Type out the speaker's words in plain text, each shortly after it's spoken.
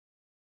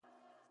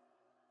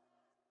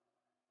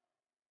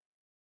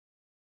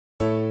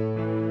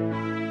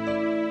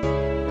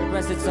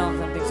requested song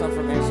from Big Song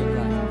from Air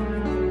Supply.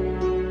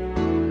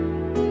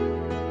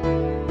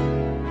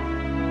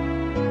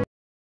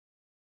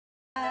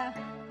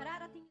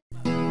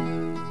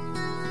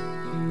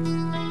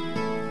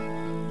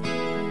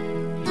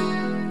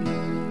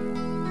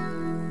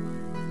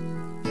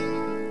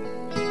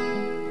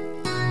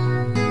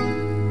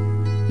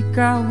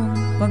 Ikaw ang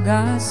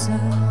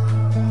pag-asa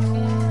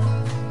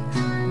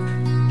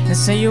na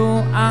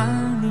sa'yo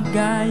ang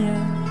ligaya.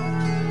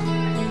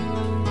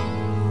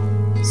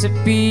 Sa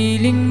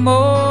piling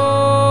mo,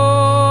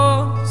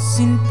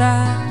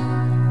 sinta,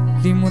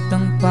 limot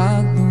ang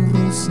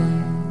pagdurusa.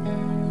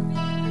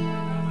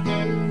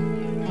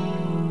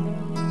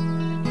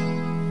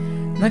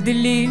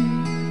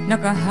 Madilim na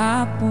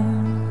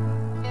kahapon,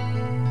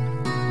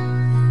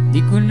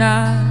 di ko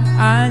na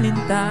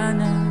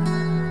alintana.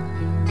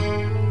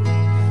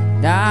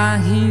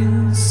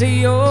 Dahil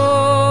sa'yo,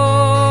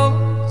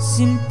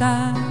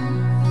 sinta,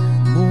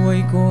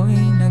 buhay ko'y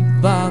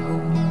nagbago.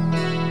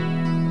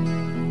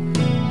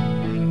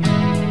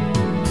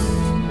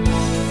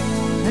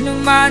 Ano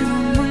man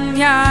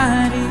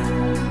mangyari,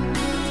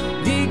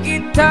 di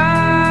kita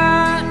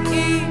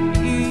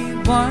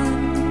iiwan.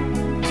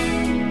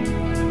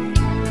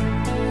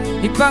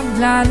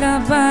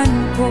 Ipaglalaban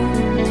ko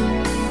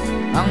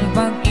ang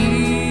pag-ibig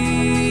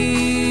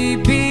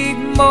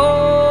mo.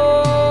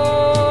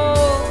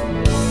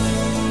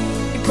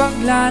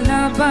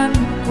 Ipaglalaban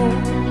ko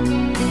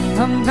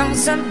hanggang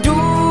sa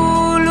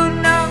dulo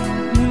ng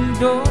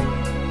mundo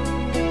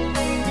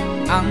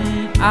ang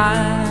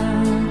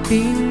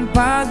ating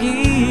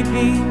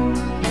pag-ibig,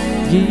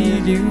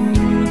 giliw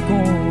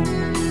ko.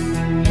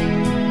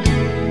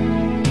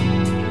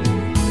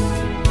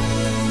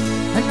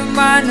 Ano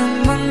man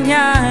ang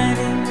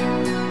mangyari,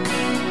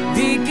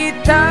 di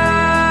kita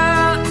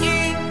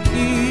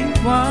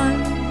iiwan.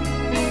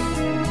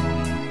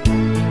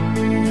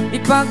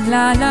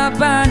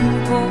 Ipaglalaban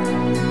ko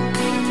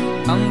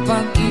ang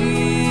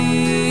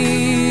pag-ibig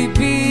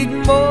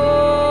mo.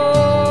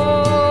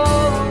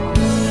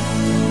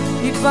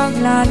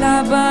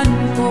 Ipaglalaban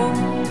ko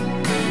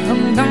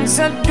hanggang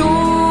sa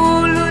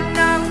dulo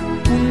ng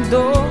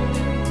mundo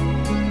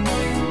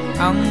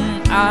ang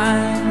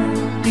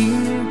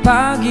ating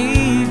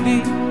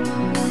pag-ibig,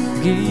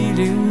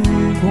 giliw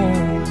ko.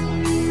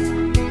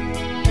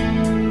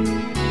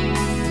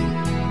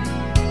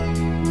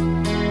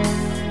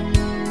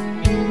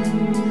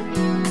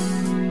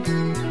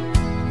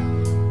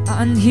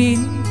 Aanhin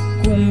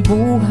kong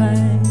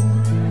buhay,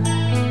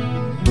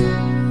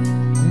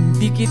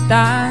 hindi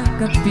kita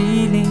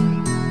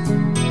kapiling.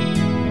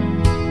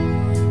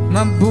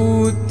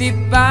 Mabuti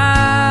pa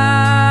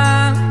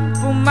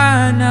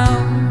pumanaw,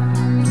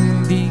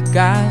 hindi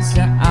ka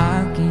sa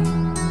akin.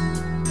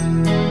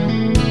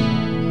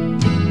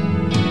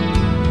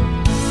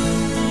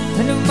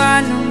 Ano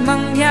man ang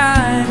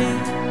mangyari,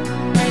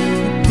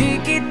 hindi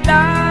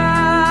kita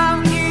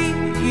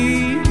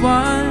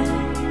iiwan.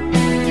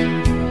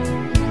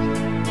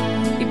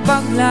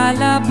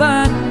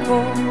 Ipaglalaban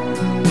ko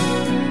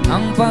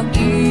ang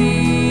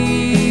pag-ibig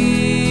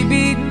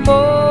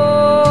mo.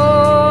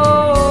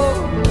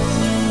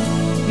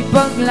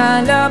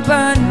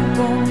 Ipaglalaban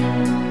ko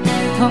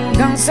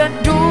hanggang sa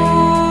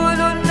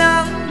dulo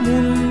ng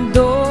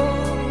mundo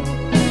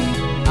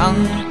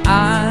ang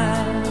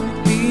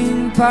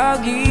ating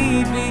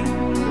pag-ibig,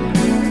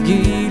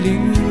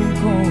 giliw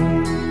ko.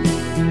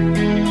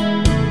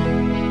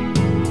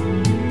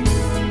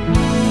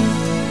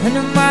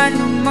 Ano man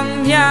ang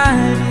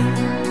mangyari,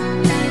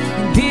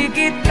 hindi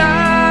kita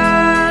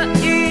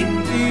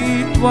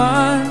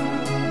iiwan.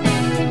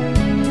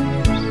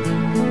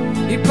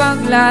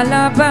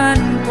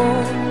 Ipaglalaban ko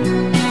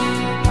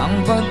ang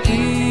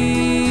pag-ibig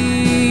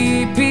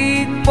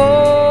mo.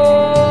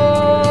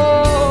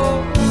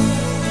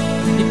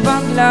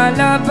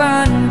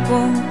 Ipaglalaban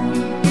ko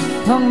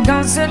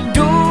hanggang sa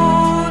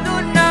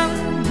dulo ng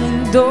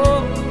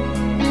mundo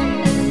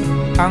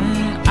ang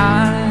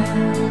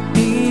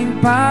ating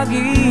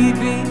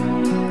pag-ibig,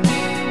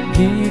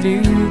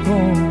 giliw ko.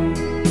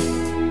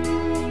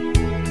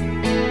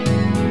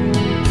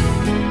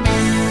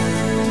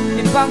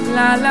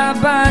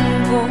 Ipaglalaban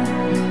ko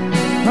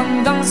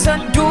hanggang sa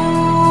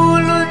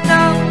dulo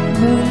ng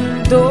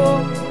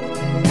mundo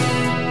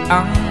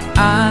ang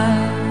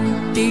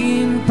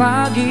ating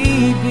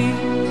pag-ibig,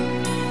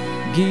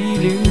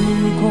 giliw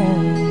ko.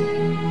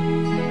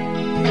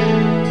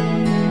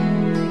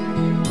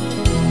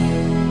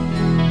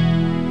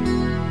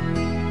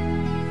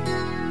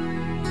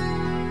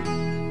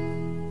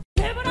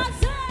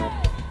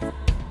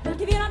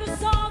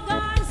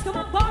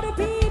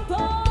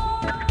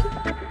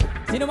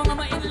 Sino mga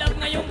ma-in-love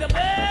ngayong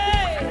gabi?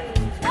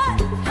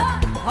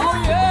 Oh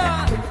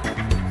yeah!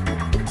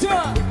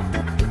 Yeah!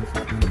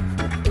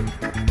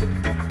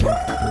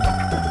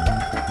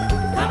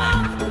 Come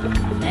on!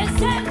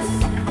 Listen!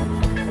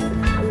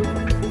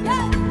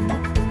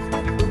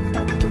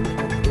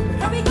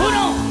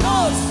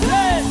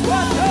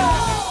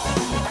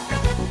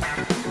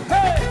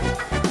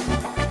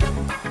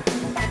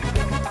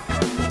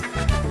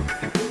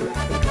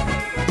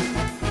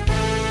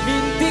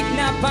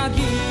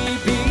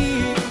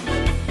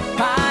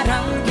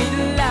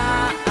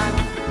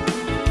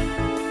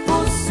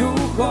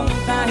 pusukong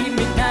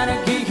tahimik na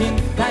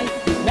naghihintay,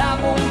 bigla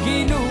mong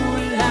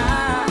ginula.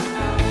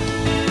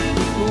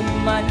 Di ko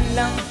man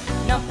lang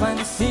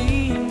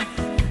napansin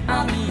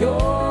ang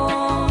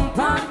iyong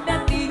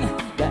pagdating.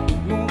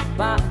 Daig mo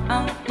pa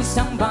ang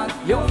isang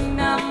bagyong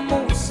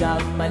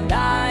namusag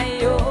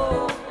malayo.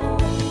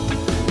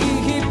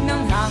 Ihip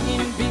ng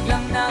hangin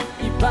biglang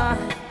nag-iba,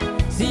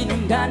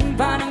 sinundan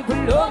pa ng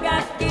kulog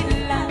at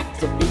ilan.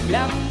 Sa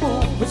biglang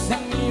bubos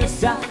ng iyo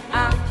sa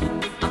akin,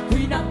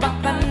 ako'y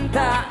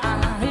napakanta.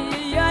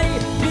 Ay,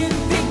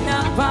 lintik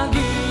na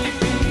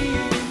pag-ibig,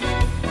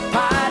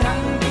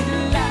 parang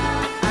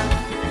biglaan.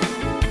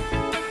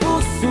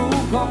 Puso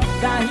kong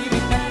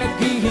tahimik na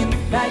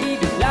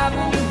naghihintay, bigla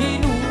mong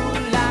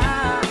ginula.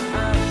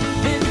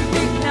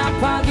 Lintik na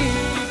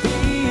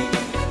pag-ibig,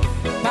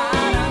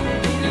 parang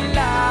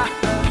biglaan.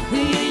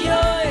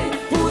 Ay,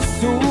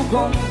 puso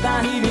kong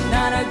tahimik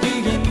na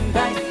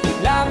naghihintay,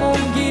 bigla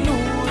mong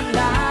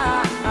ginula.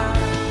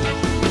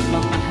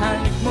 Mga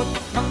halik mo't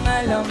mga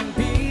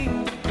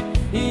lambing,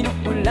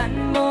 inuulan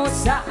mo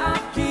sa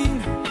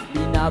akin.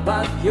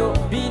 Binabagyo,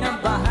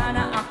 binabaha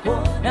na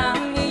ako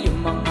ng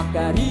iyong mga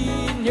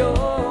karinyo.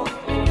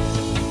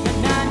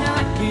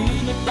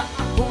 Nananaginip ba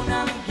ako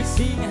ng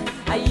gising,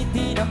 ay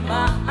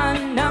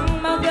tinamaan ng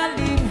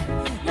magaling.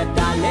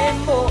 Nadali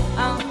mo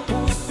ang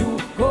puso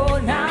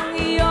ko ng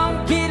iyong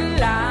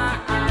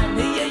kilaan.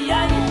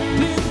 Ay,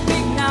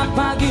 lintik na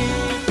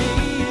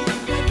pag-ibig,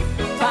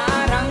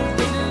 parang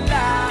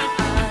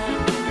biglaan.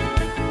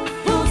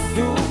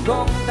 Puso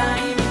kong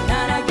tahimik na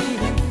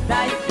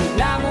naghihintay,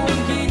 bigla mong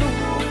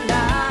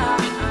ginula.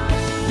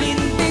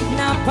 Lintik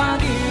na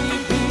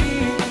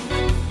pag-ibig,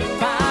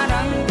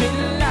 parang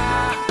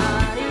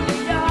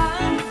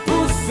biglaan.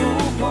 Puso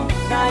kong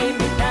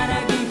tahimik na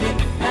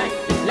naghihintay,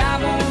 bigla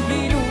mong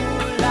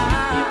ginula.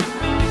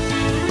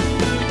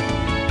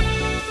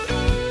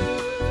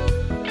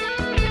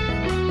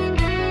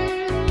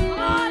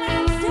 Oh,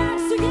 let's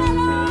dance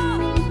together!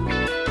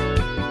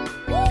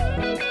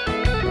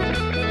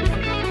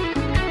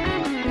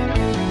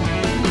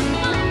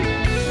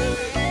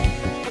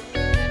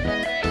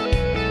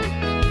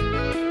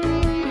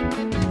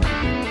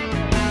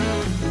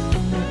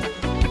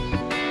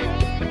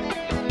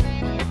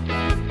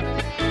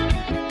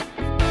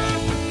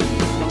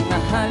 Mga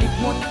halik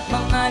mo't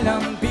mga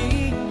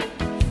lambing,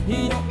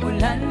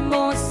 inuulan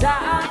mo sa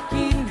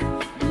akin.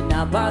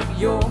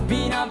 Binabagyo,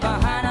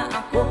 binabaha na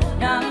ako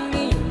ng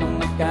iyong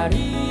mga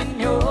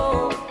karinyo.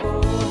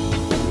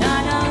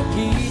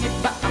 Nananaginip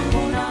ba ako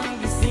ng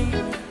gising,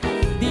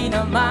 di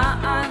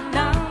namaan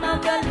ng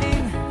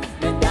magaling.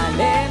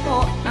 Nadali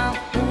mo ang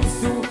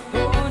puso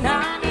ko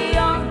ng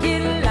iyong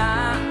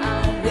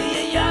kilaan.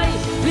 Ay,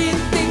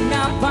 lintik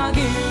na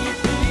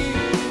pag-ibig,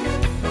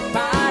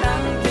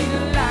 parang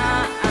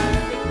biglaan.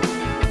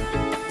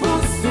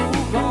 Puso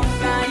kong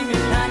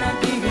tahimik na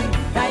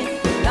naghihintay,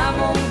 bigla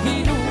mong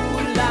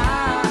ginula.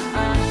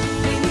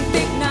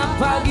 Lintik na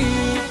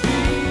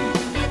pag-ibig,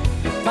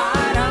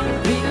 parang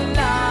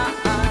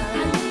biglaan.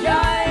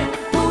 Ay,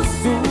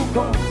 puso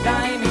kong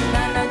tahimik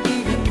na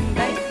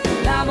naghihintay,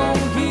 bigla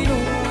mong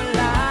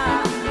ginula.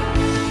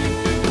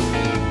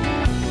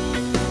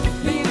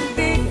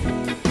 Lintik,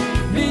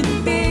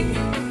 lintik,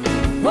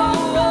 wow,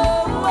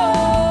 wow,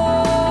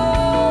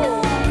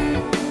 wow.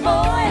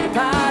 Oy,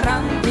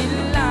 parang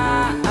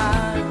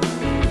biglaan.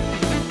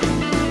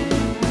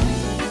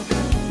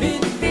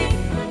 Lintik,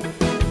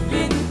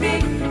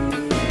 lintik,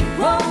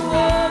 wow,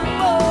 wow,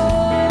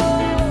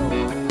 wow.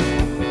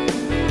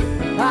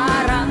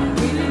 Parang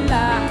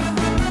biglaan.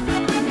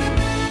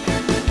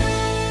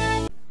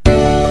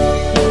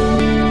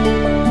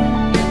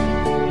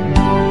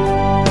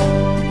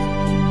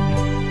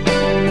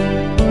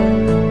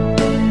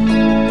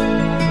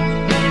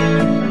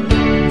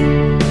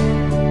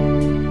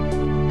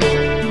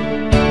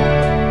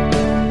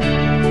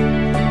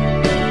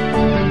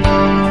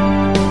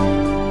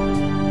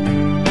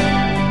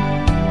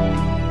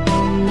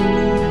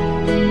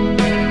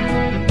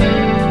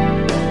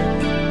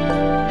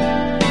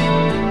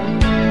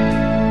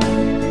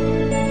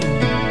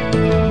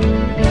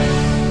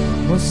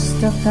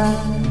 Musta ka,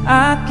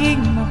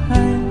 aking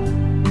mahal?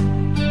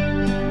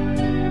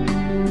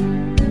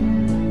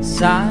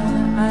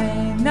 Sana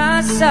ay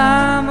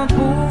nasa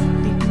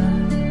mabuti ka.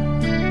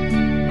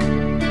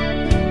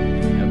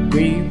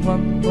 Ako'y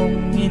huwag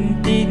mong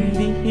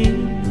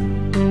intindihin,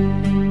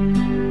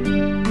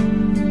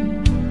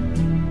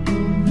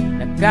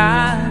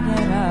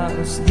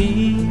 nagkagaraos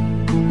din.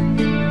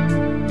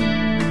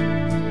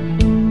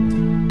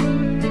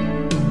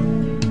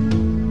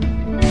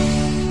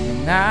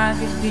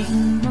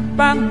 Nangagaling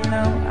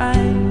mapanglaw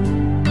ay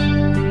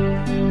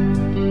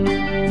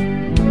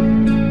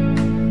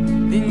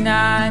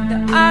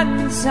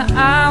dinadaan sa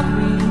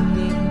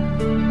awitin.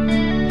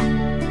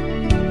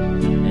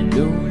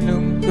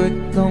 Nalulungkot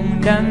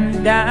kong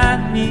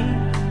damdamin,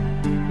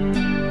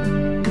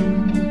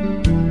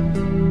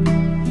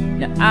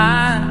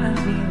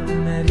 naaliw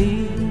na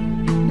rin.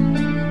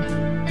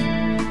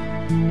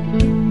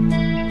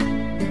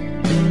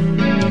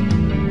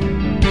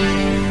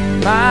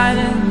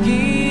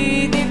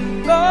 Panaginip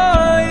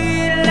ko'y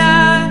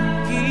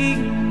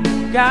laging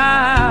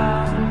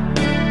ikaw,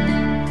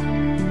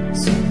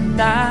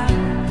 sinta.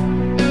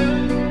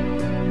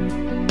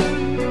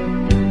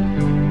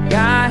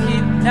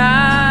 Kahit na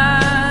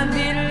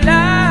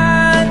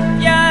dilat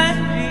yan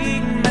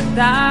ring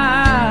mata,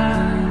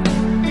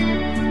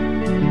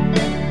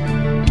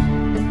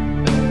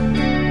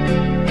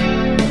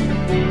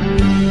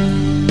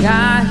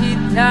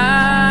 kahit na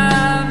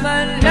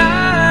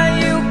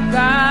malayo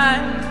ka,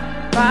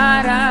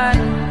 para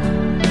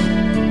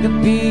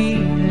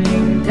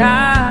kapiling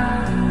ka,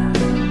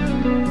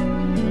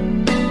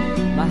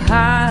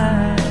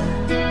 mahal.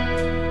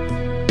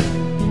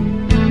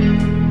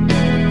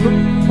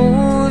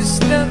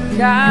 Kumusta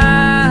ka?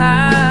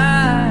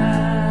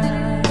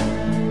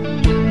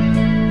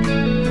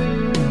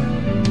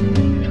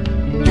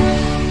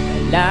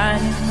 Wala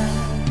na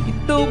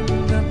itong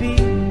gabi,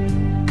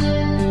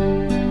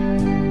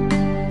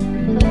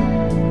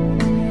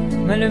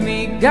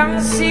 malamig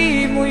ang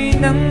simoy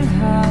ng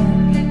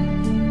hangin.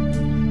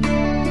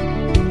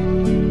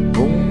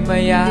 Kung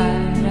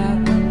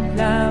mayarap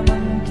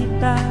lamang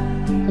kita,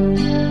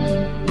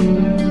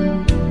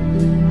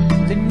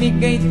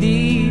 lamig ay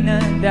di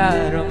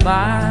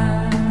nadarama.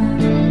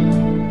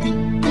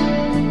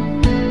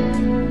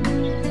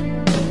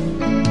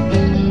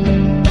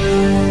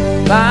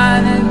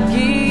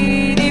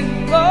 Panaginip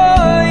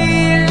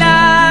ko'y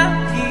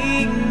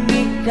laging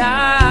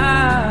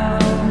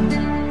ikaw,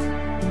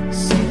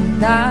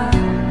 sinta.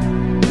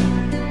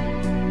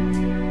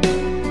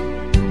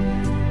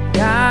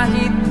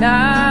 Kahit na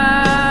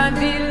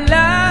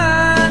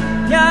dilat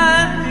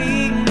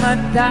yaring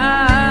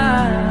mata,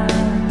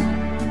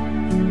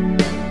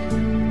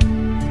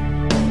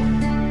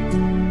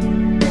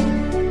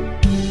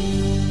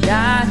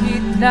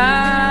 kahit na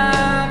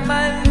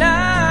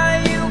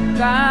malayo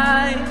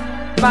ka'y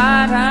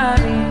para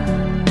rin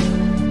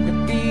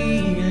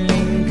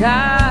kapiling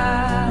ka,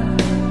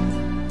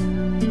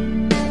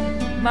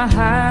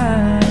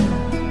 mahal.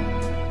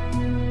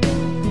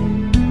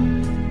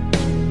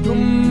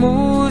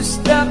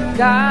 Kumusta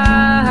ka?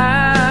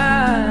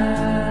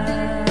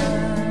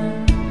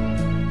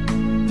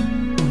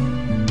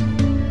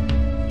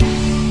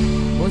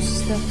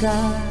 Kumusta ka,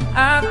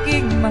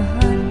 aking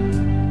mahal?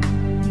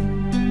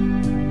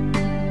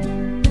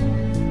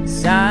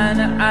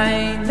 Sana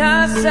ay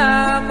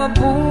nasa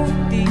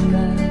mabuti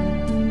ka.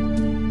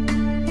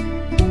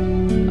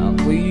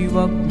 Ako'y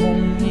wag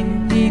mong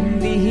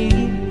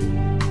intindihin,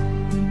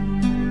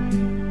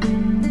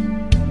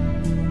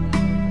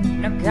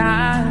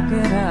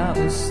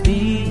 nakakaraos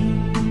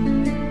din.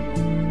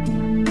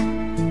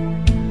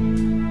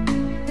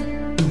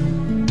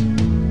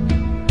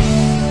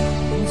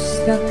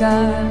 Kumusta ka,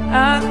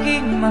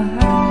 aking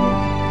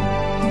mahal?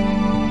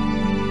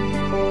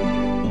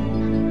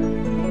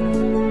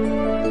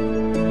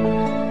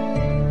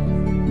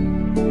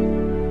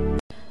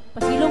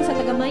 Pasilong sa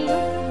tagamay, no?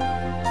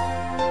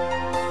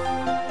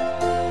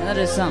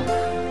 Another song.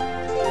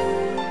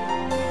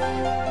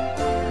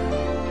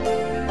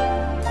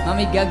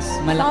 Mami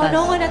Gags, malakas.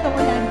 Paunong ko na itong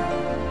ulan.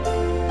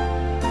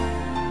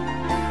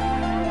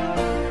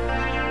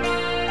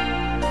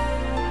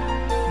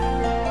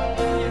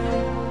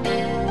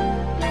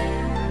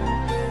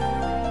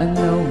 I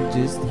know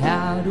just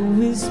how to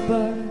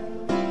whisper,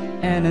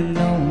 and I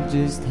know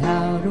just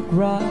how to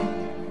cry.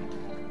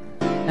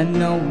 I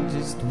know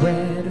just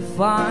where to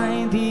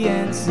find the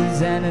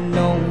answers, and I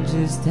know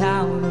just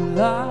how to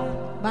lie.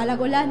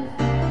 Balag ulan.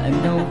 I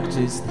know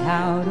just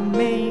how to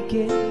make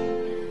it,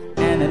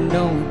 and I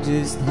know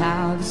just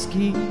how to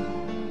ski.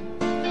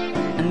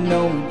 I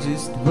know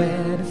just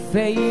where to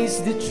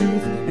face the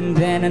truth, and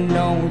then I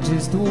know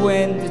just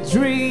when to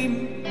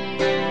dream.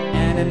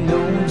 And I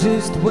know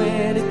just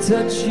where to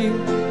touch you,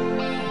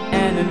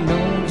 and I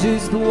know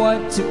just what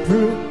to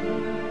prove.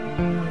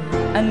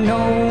 I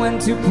know when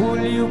to pull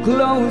you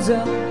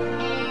closer,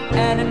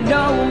 and I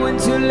know when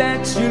to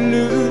let you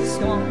loose.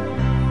 Come on.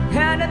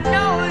 And I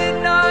know the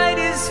night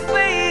is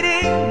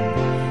fading,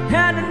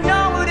 and I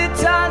know the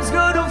time's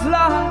gonna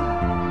fly.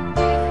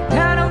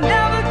 And I'm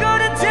never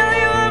gonna tell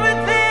you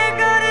everything I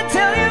gotta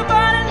tell you,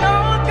 but I know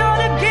I'm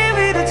gonna give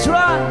it a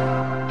try.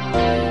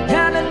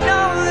 And I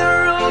know the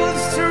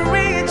roads to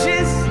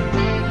riches,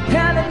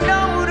 and I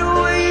know the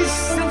ways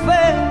to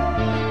fail.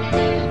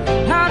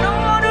 I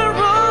don't wanna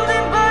rule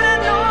them, but I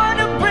know how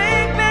to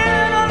break them,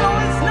 and I know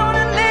it's not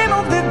the name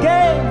of the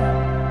game.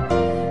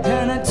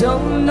 And I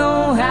don't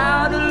know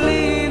how to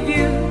leave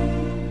you,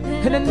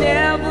 and I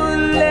never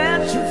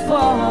let you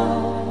fall.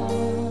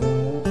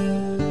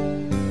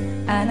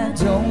 And I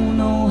don't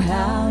know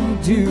how to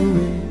do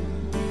it,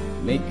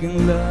 making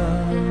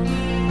love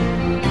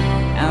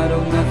out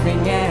of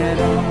nothing at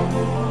all,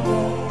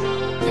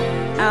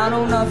 out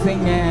of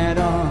nothing at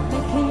all,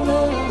 Making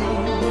love.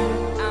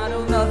 out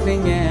of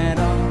nothing at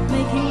all.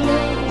 Making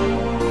love.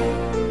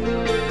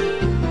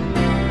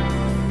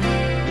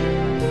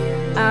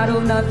 Out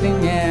of nothing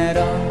at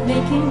all,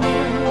 Making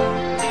love.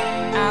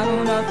 out of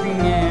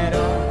nothing at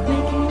all,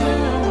 Making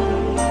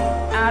love.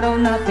 out of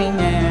nothing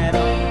at all.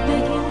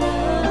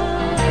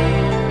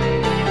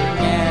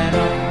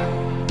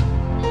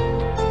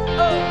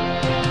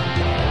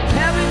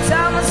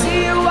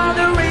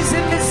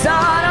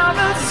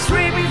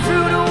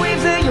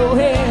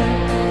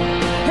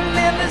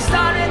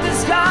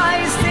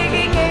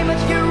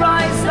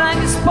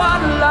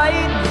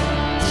 spotlight.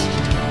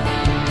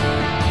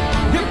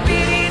 The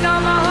beating of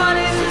my heart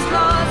is as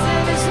lost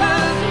and it's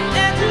hurt,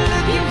 and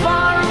looking for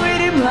a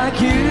rhythm like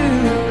you.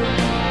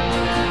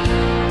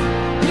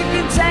 You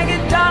can take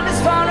it down as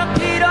far a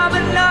beat of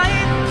a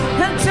night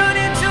and turn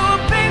it to a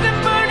big and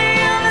burning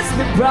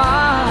endlessly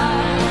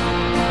bright.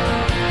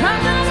 I'm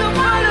not so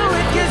follow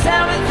it, 'cause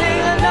everything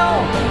I know,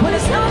 when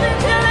it's nothing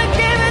till I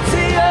give it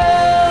to you.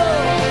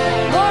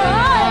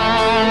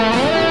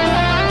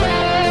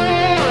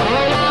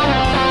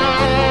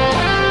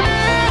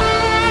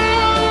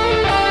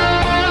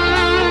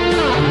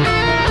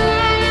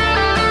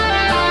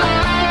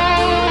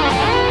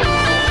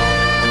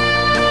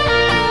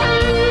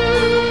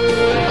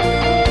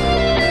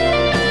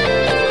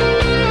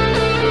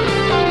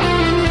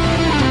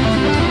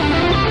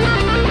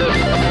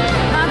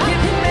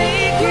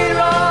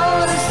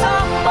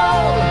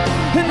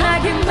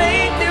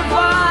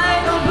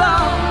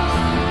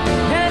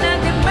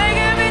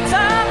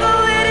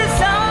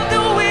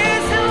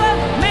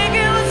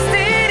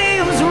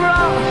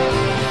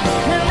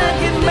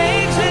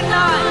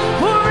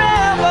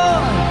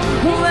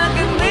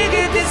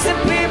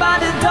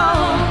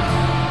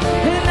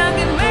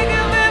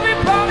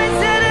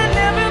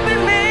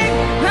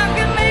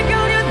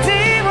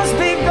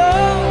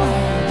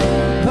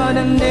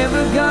 I'm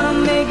never gonna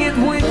make it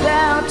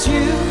without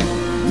you.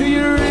 Do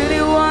you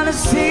really wanna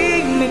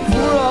see me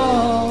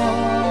grow?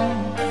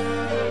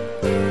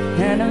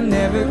 And I'm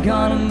never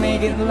gonna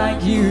make it like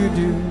you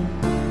do,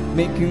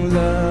 making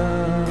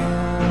love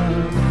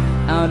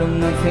out of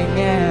nothing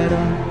at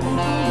all.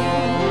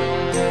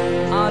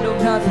 Out of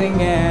nothing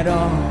at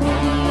all.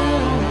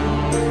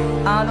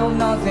 Out of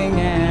nothing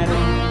at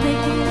all.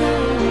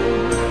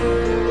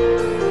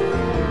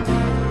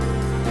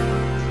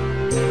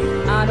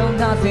 Out of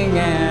nothing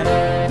at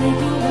all.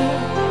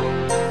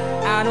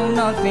 Out of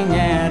nothing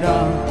at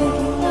all.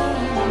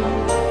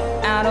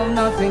 Out of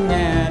nothing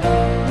at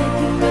all.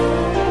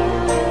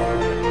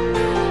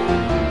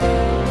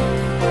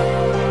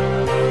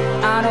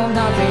 Out of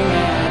nothing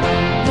at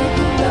all.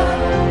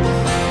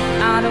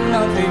 Out of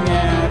nothing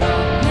at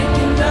all.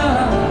 Making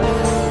love.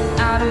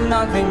 Out of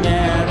nothing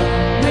at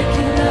all.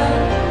 Making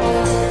love.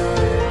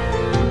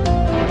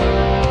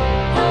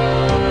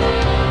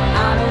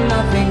 Out of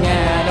nothing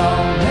at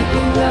all.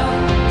 Making love.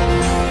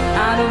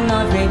 Out of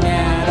nothing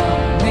at all.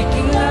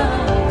 Making love.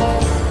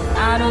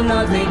 Out of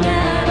nothing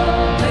at all.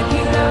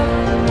 Making love.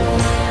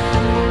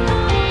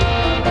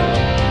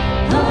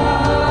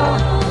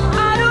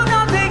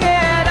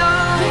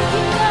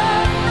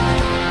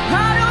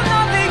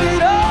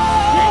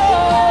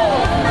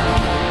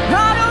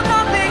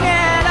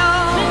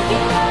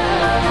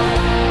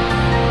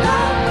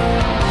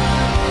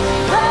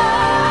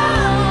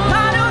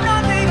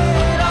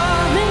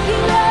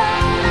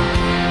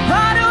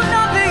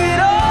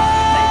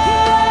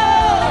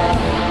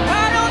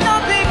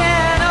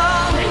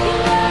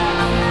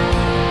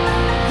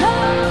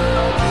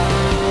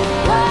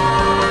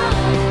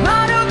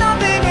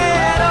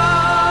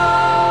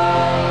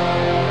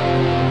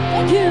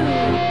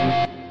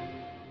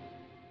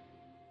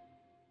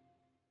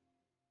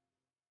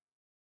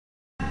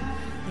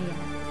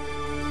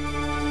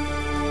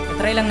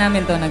 Try lang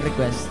namin to,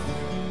 nag-request.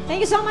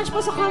 Thank you so much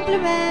po sa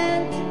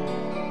compliment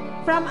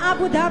from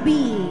Abu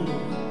Dhabi.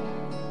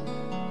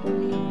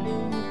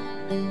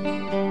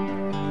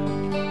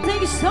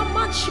 Thank you so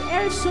much,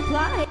 Air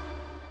Supply.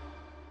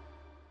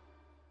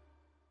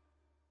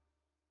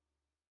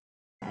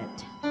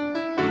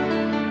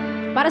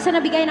 Para sa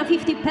nabigay ng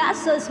 50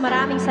 pesos,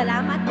 maraming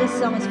salamat. This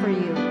song is for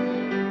you.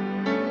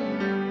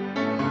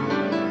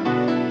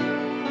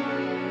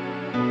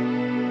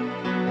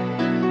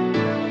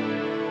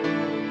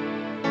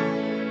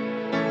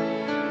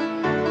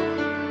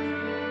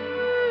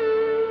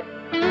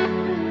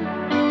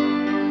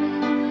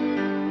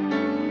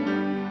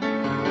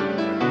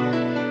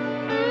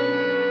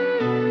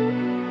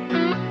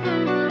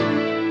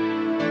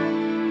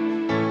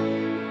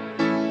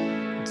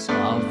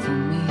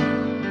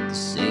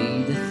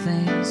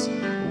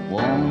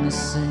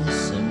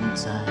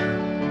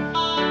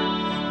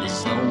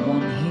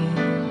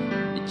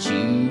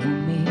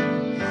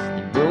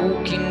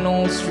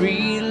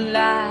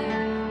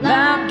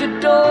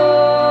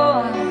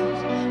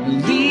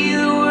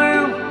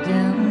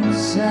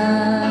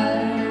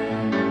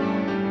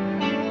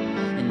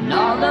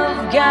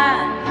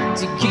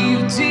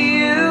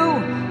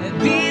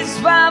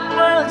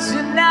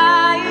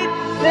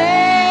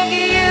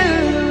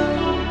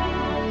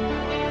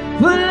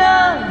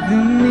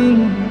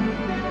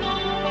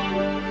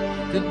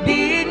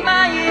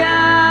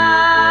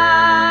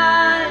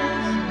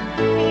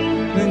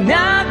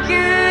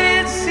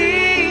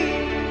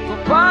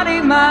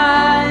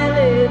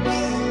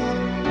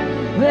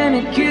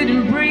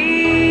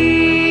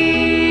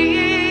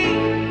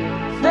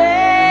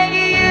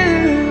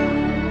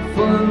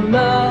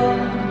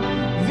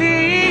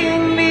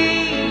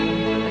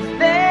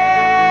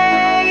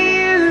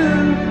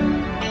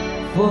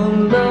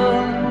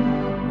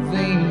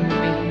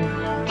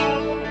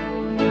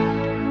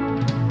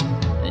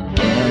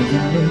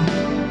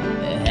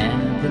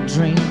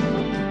 dream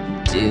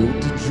till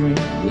the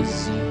dream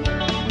was you.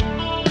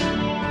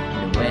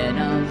 And when I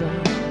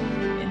look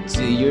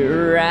into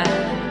your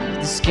eyes,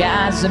 the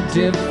skies are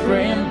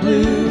different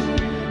blue.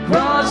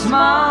 Cross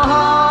my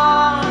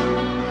heart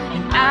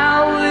and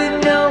I would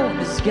know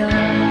the sky.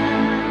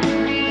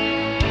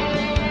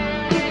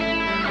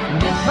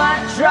 And if I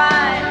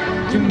tried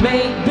to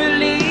make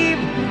believe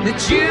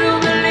that you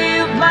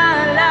believe my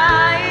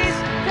lies,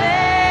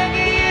 thank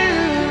you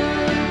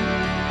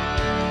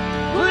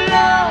for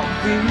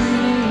loving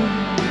me,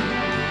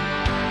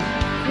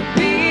 for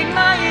being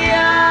my eyes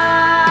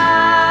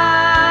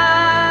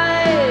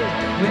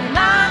when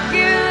I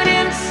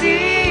couldn't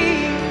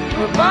see,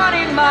 for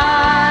burning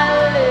my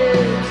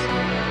lips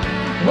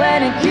when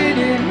I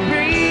couldn't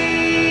breathe.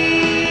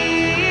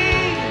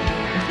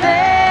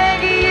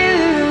 Thank you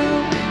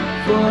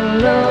for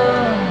loving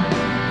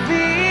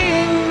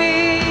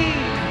me.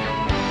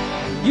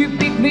 You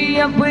pick me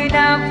up when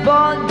I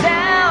fall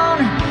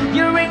down.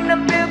 You ring the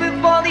bell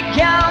before they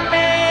count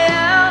me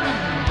out.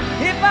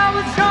 If I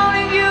was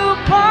holding you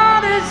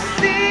apart to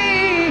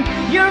see,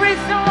 you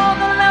raised so long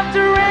enough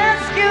to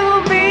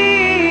rescue me.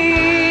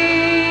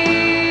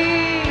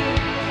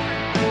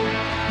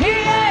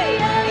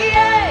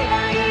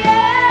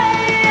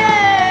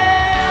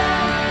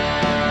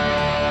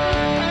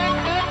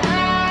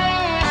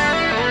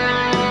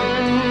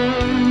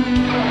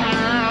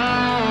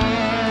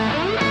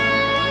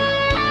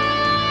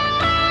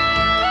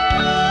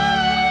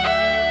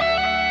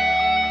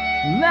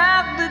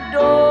 Lock the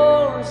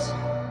doors,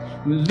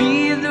 we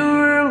leave the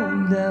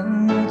world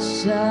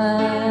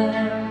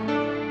outside.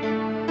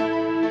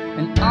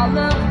 And all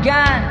I've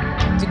got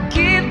to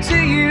give to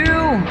you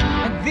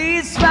are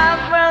these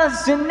 5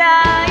 words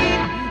tonight.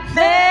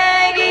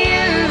 Thank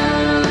you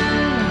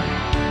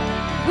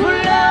for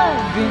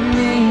loving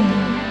me,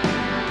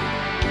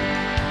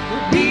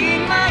 for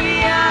being my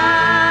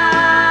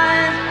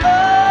eyes.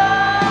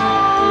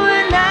 Oh,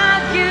 and I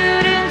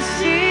couldn't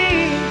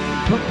see,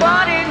 for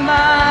burning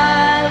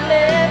my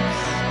lips,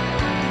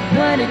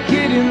 but I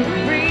couldn't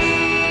breathe.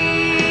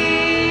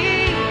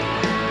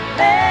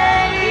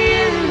 Thank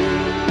you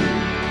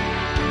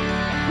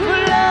for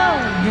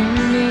loving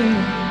me,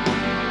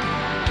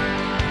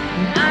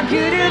 and I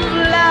couldn't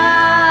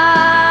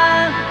fly.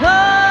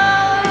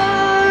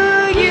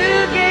 Oh, you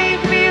gave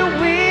me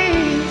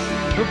wings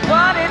for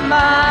burning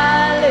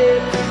my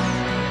lips,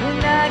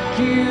 and I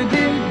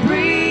couldn't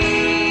breathe.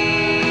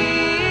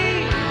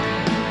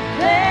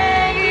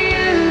 Thank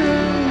you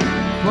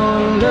for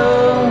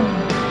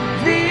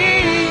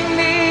loving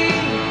me.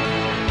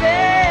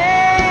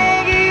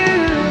 Thank you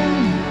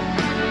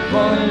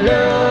for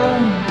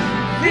loving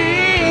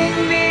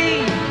me.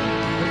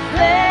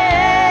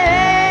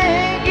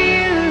 Thank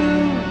you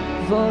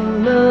for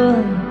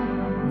loving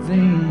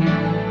me.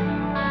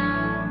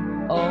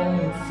 Oh,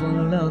 for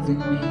loving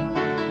me.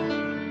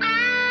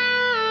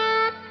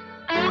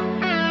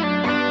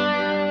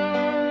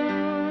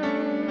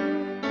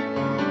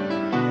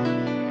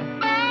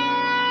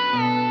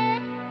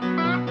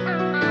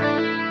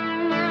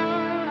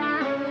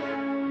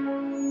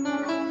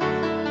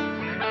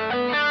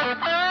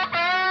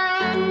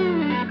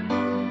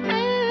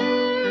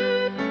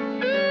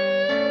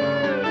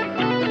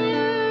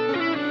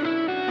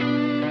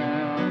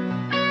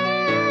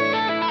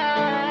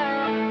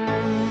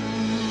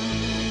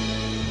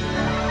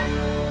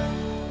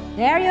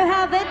 There you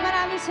have it.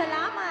 Maraming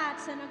salamat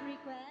sa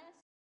nag-request.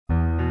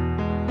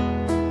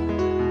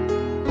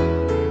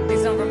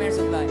 This song from Air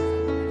Supply.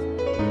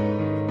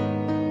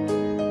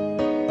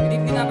 Good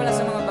evening nga pala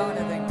sa mga bangon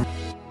natin.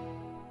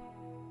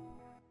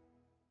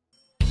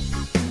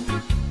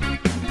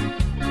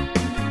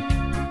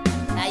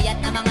 Kayat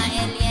na mga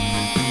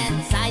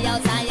alien,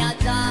 sayaw-sayaw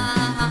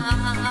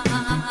joy.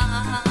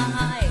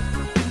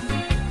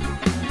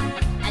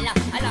 Ala,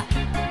 ala.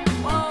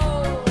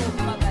 Wow!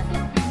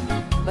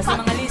 Basta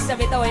mga lista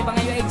bitaw ay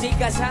pangayo ay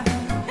Jcas ha.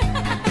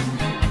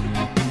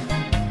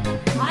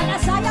 Ala,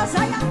 sayaw,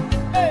 sayaw.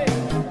 Hey!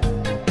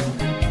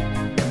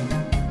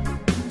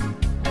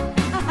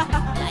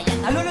 Kayat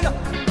na. Alo, lolo!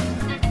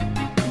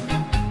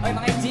 Ay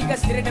mga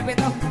Jcas dire na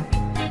bitaw.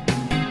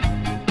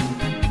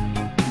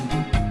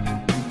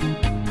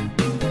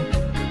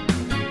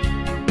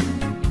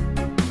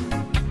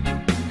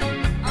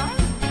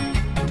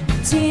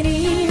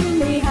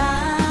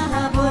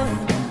 Sinimihapon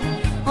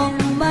ang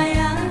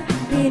maya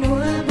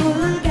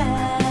binulbulgan.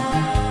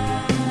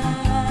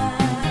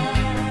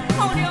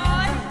 Oh,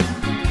 yun!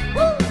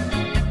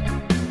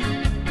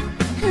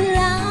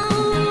 Lang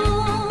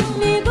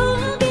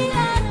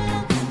nibulgian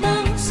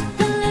bangus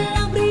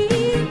kalalang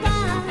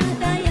berita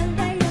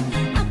dayang-dayang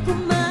aku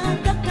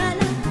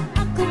magkakala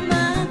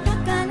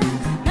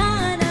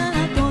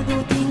na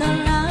todo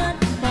tinalan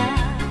pa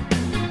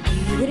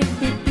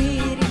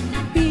pirik-pipirik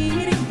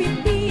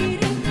pirik-pipirik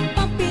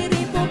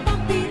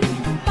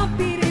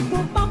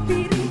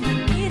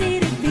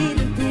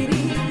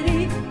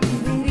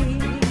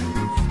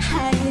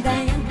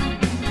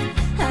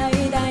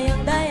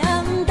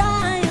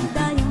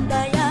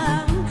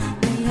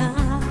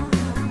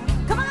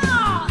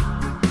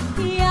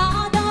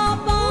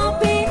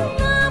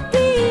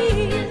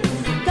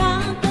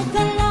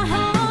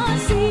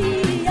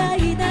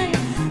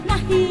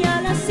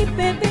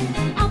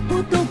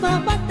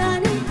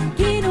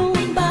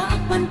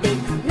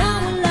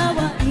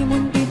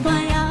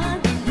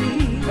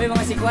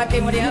bati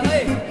mo diya,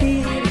 oy.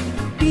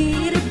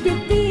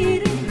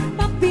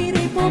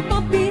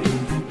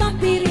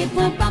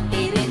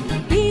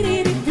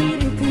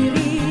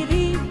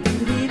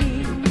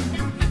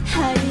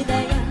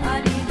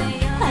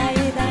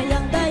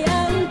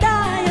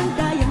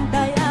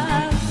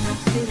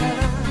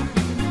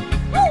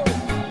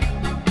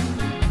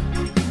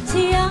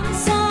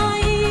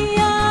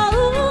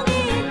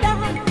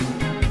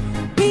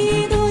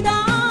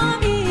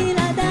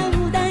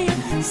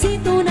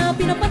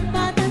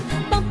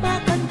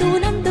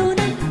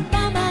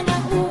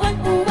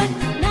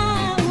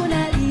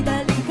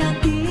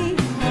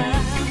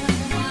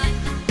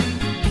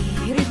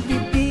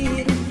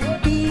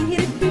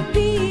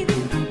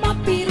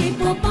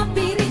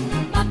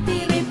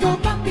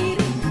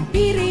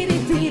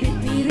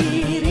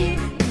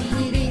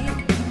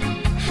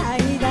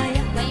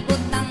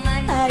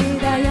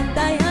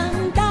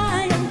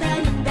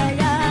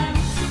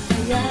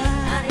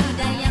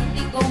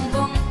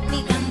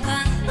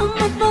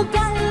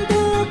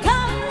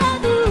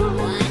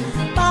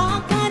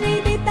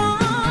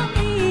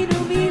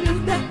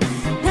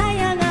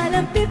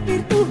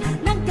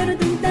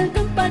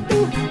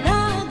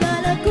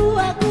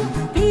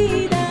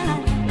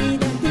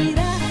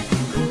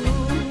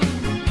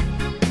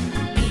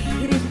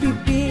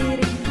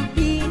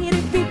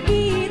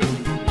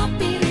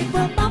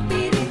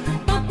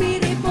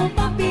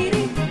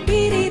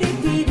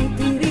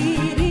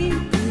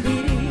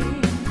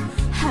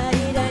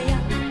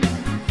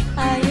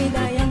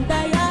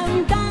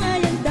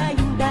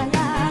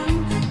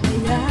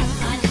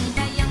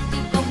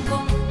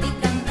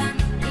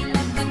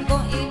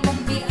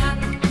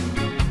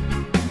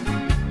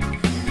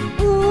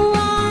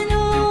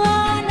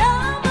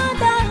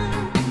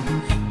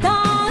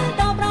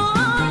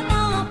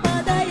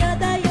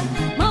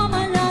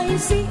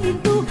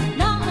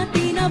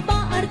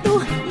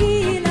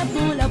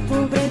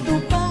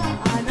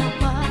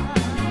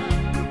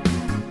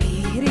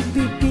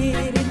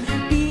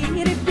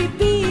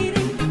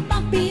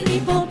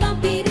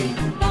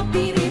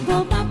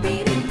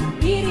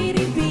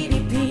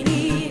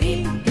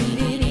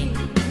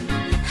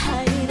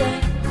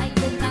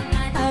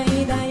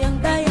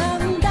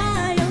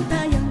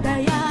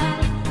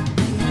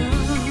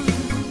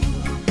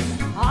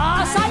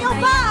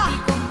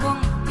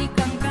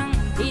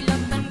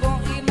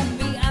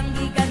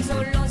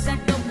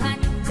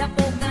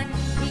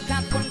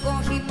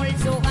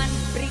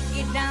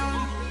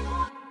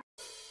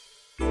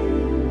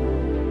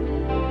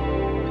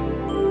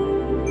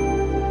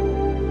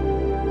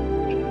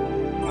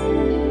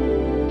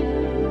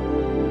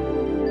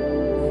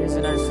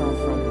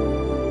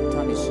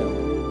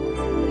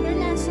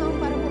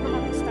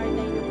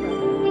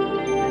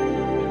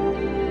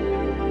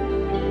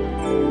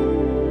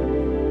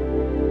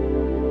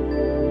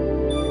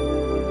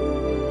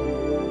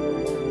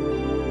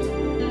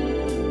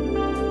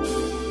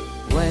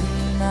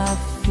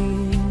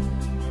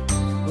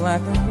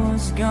 Like I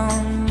was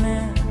gone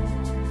now,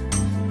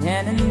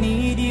 and I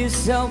need you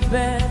so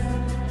bad,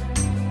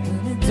 but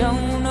I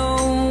don't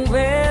know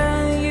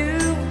where you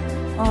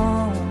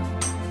are.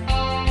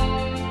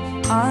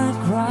 I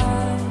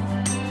cry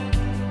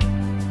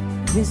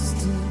this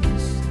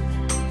tears,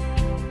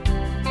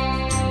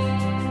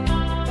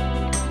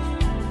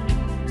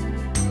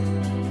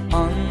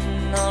 on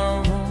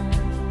our own.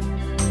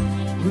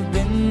 We've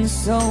been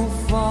so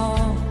far,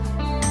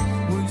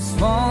 we've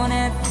sworn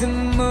at the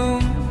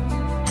moon,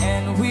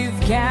 and we've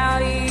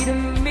counted a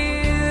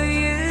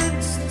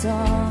million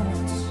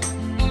stars.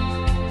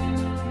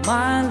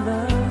 My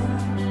love,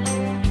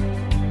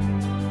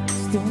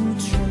 still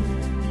true.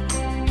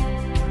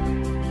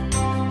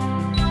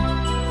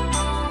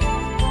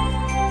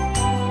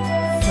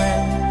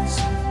 Friends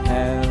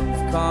have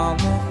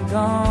come and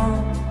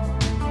gone,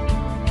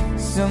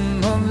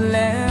 some have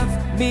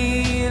left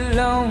me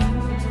alone,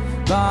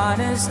 but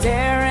I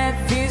stare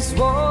at these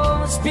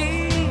walls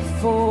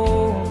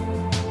before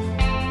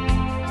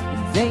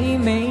they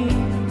made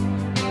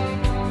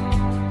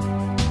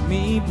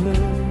me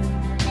blue.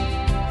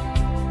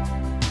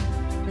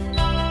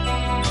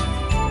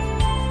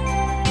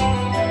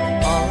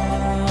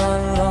 All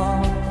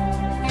along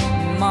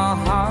my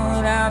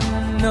heart I've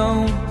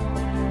known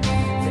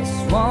there's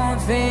one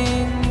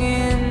thing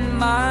in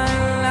my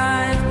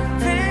life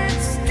that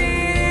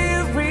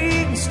still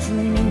rings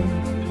true.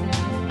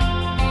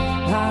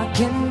 I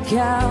can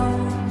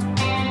count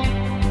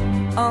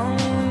on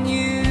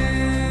you.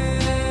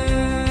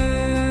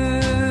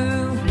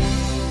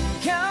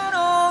 Count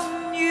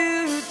on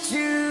you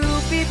to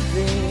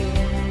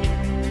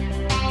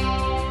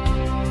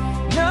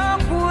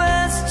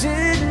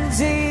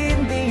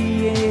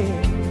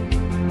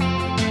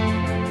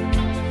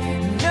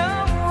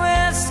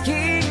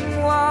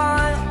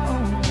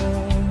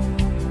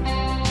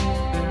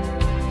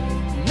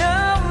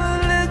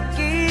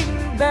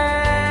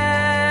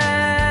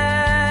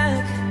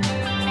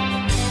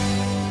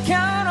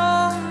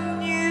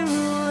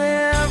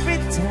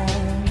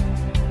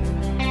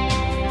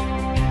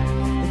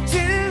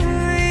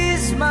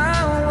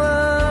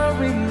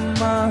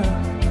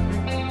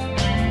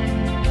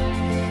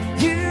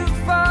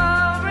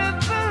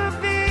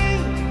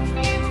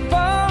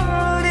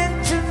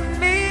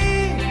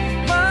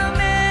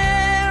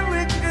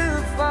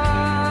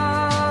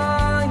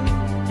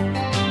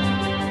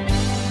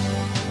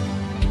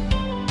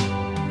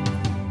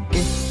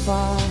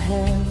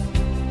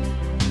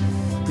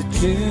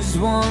choose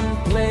one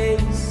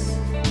place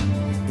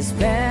to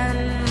spend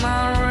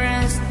my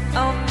rest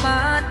of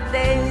my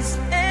days.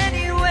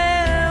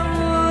 Anywhere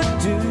would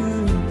do,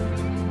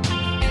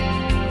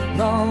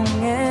 long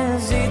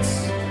as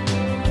it's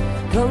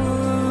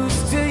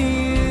close to you.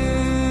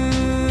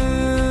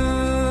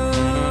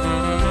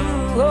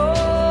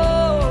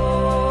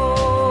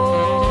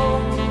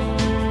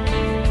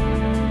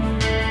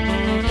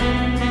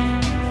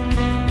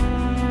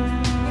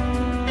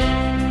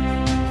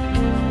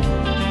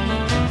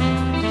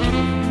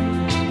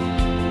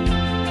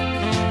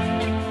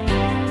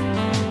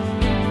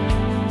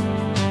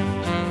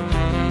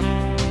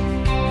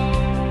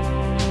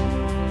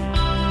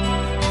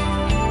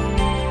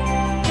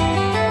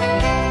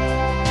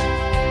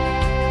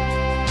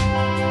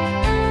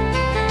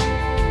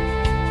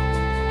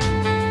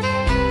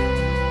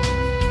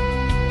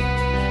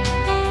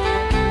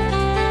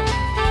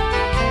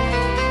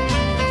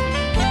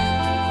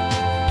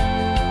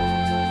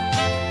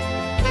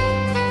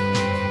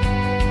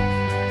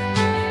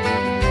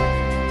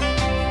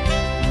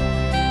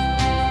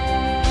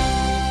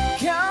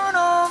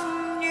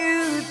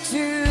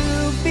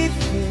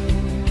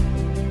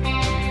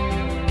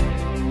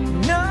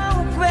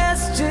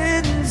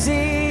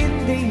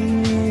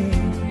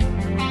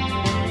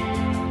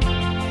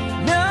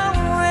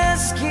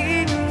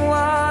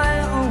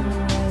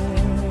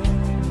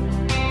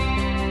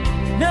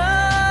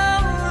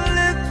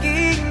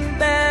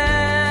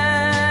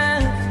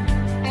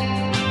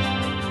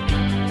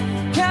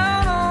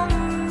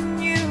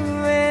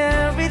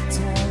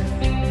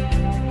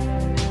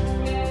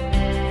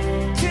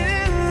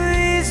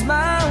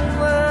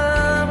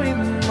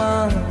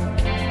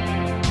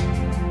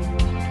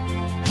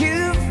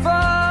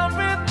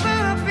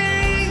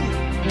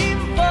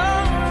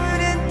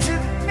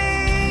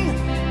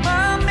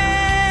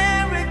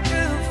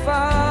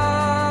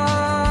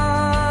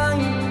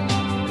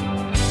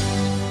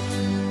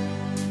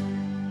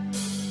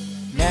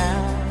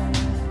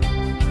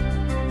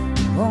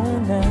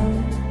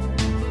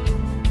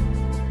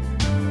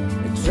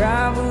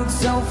 Traveled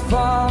so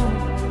far,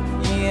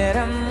 yet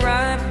I'm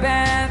right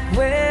back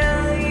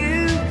where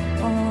you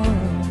are.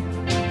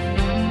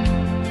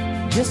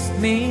 Just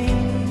me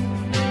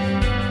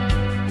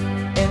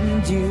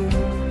and you.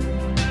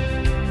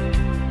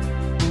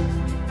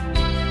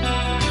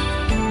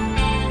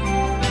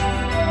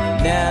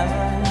 Now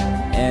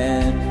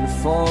and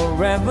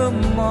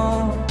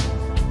forevermore,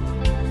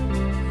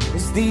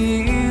 as the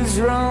years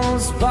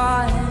rolls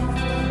by,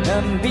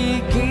 I'm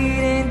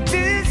beginning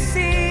to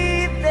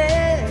see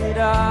that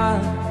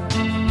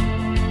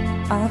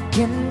I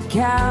can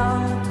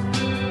count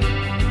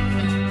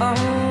on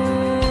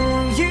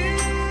you.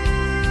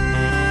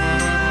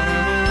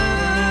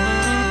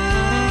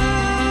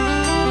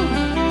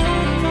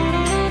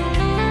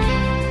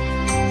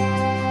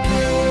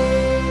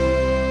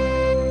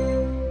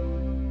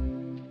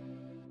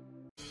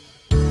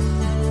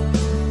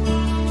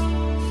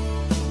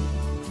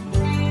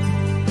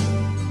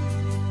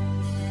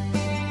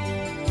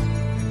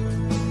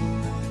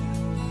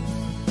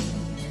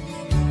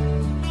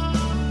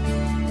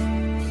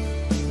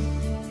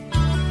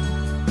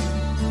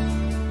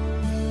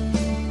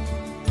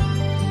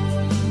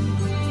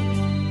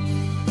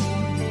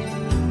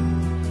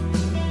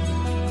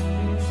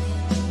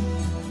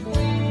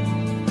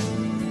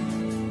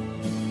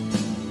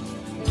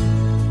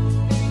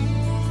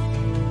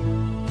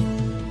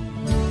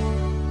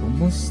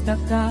 Kumusta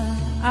ka,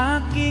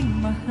 aking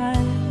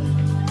mahal?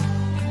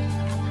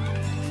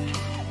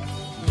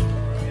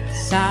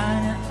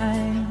 Sana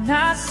ay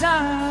nasa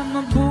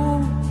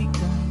mabuti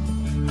ka.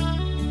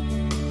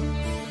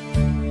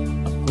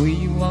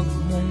 Ako'y huwag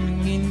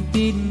mong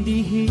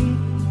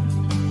intindihin.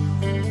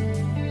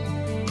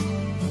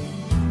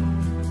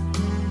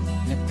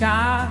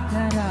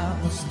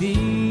 Nakakaraos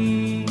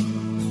din.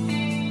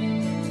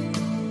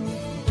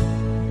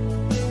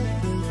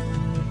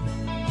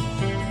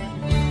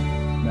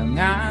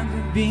 Mga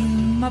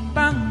gabing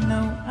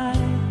mapangnaw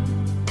ay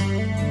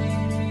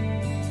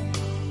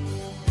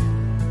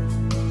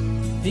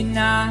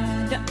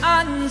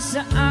dinadaan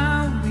sa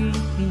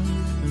awitin.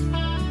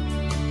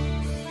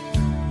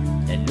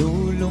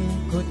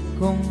 Nalulungkot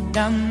kong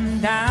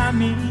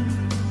damdamin,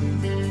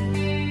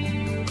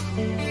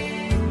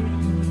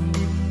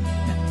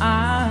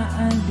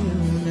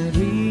 naaaliw na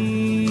rin.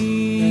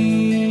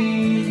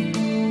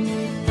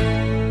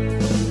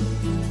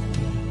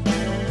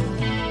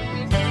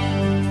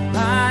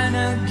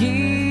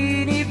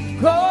 Panaginip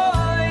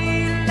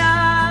ko'y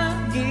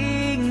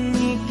laging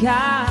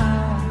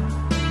ikaw,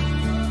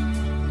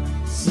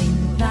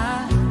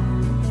 sinta.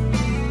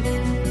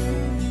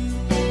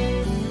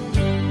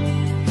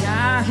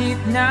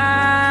 Kahit na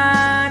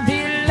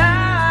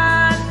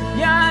dilat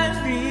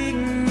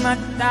yaring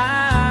mata,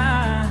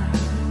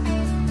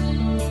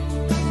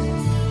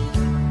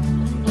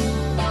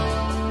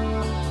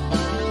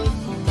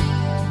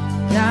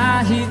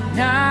 kahit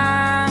na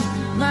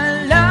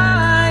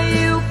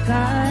malayo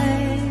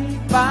kay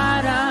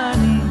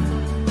paraning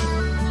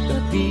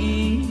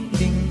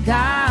kapiling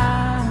ka.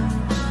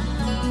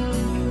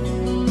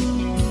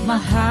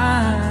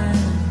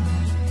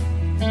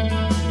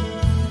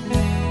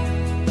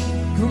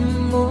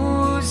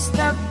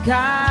 kumusta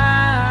ka?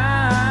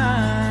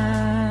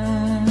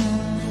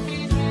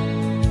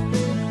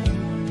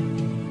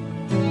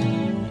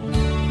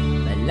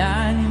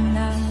 Malalim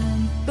na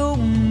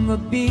itong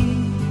gabi,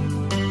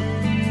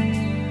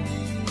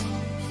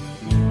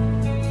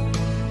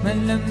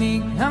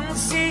 malamig ang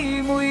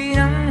simoy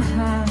ng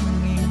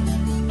hangin.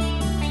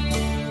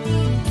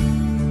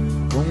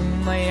 Kung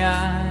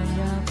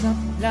mayayakap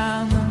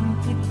lamang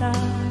kita,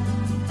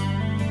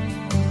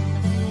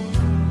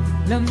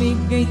 lamig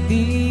ay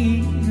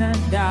di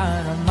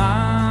nadarama.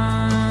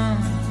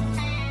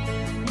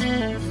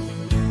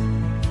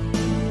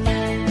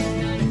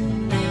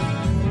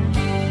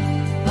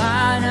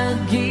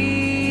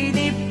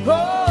 Panaginip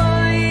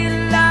ko'y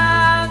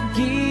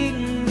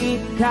laging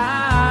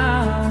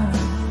ikaw,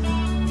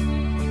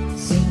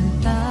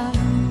 sinta.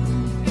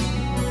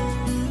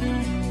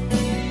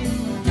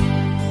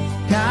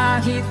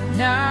 Kahit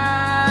na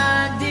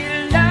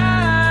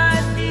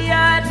dilat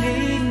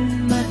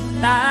yaring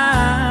mata,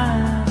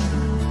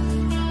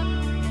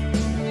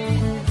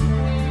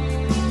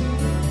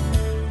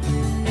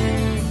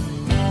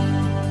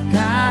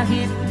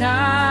 kahit na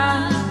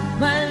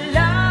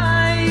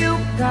malayo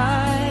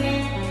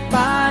kay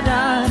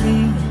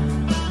panaling,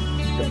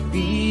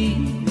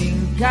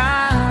 kapiling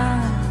ka,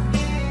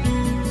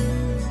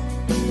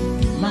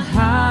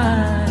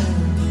 mahal.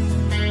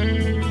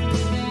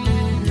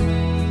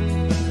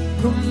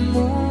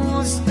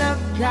 Kumusta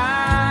ka?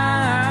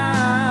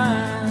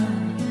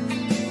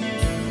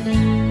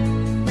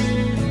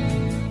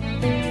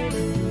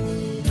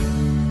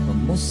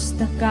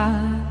 Kumusta ka,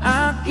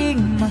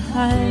 aking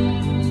mahal?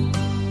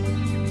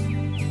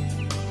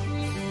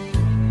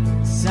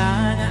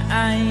 Sana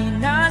ay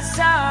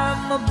nasa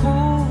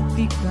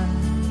mabuti ka.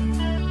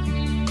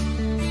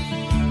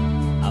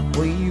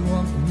 Ako'y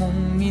huwag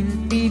mong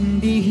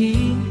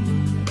intindihin,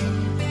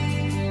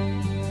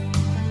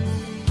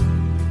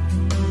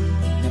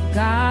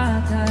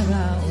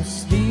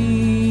 nakakaraos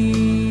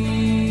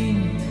din.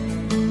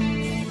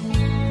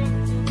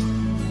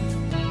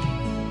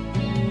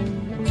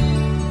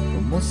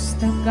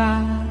 Kumusta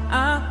ka,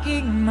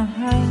 aking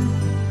mahal?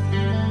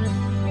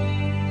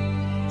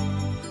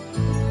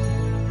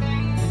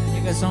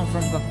 Take a song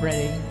from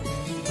Freddy.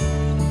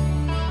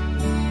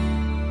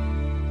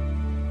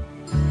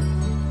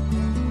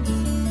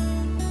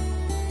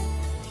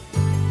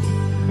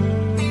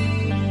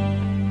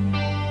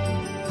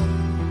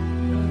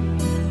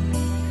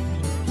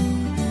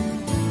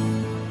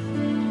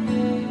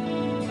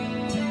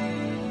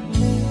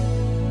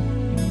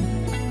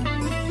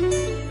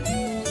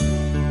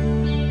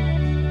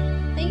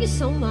 Thank you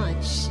so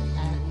much.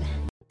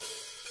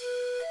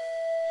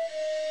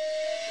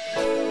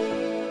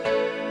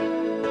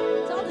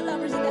 To all the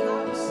lovers in the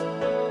house.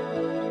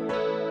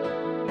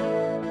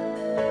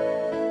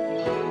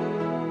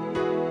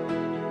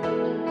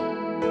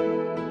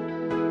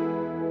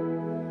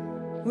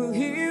 Well,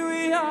 here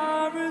we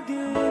are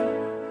again.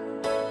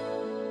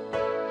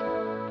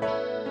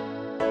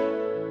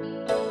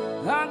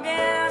 I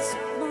guess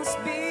it must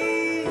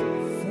be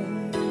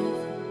fate.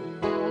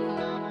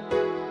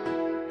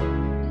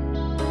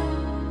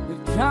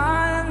 We're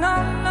trying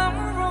on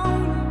our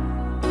own,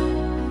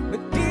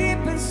 but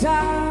deep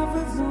inside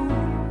we've known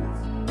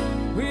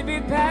we'll be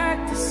back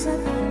to set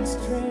things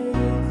straight.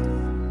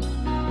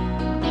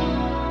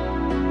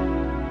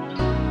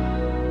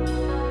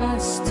 I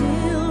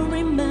still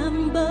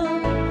remember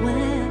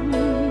when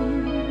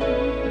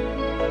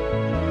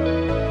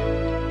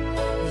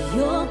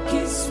your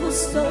kiss was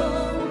so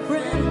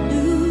brand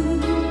new.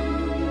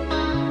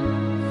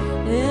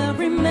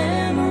 Every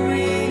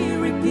memory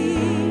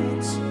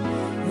repeats,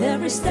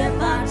 every step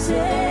I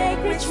take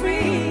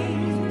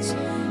retreats,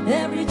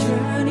 every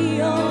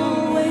journey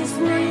always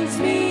brings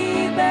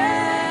me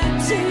back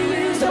to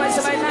you.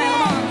 Sabay-sabay na,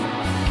 come on.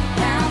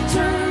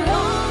 After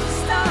all the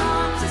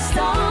stops and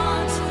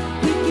starts,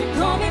 we keep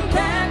coming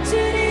back to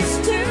these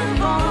two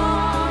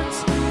hearts,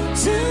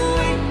 to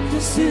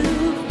witness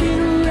who've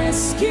been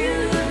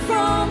rescued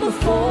from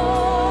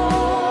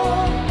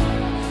before.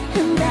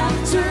 And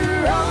after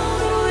all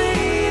that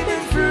we've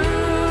been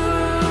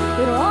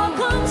through, it all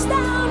comes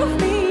down to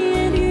me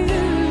and you.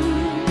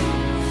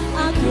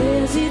 I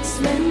guess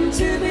it's meant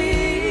to be.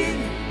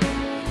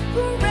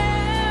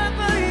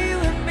 Forever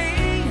you and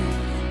me,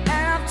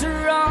 after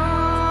all.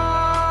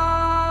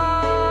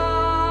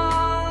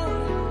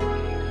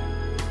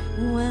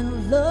 When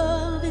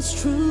love is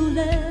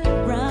truly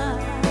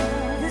right,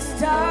 This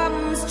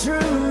time is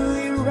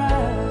truly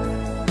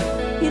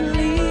right. it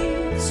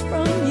leaves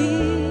from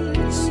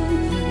years to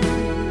years.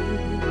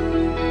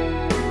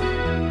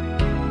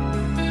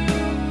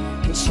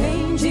 It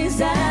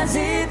changes as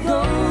it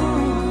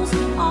goes,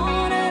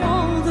 on and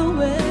on the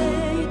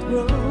way it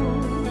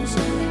grows,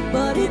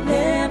 but it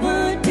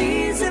never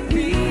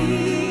disappears.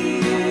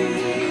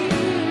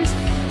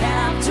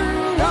 After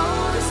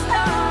all the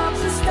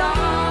stops and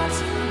starts,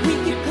 we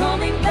keep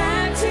coming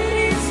back to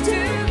these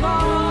two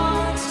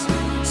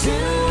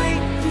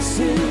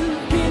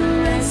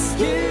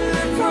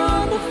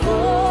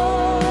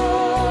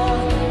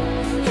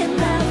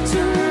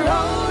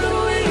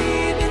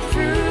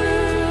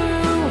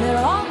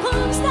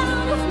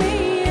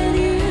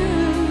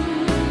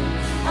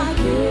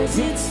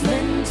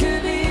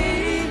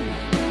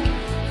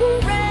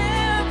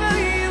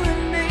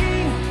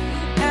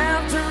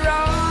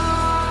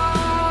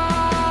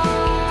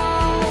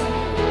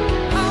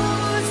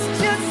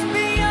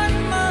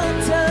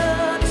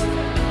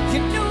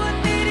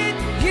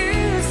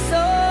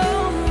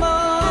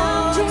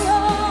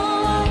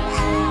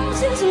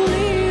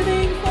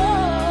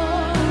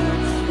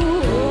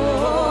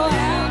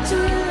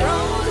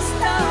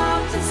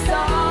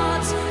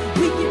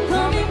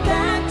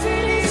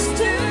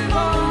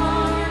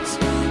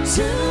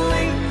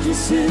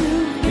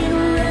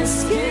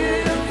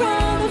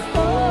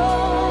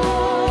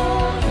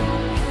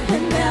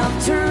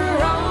After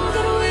all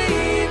that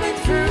we've been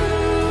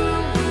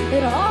through,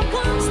 it all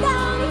comes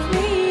down to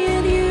me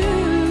and you.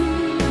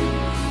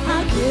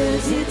 I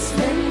guess it's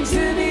meant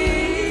to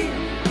be.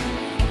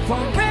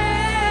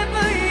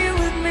 Forever you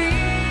with me.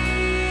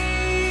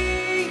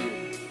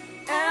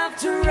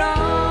 After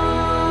all.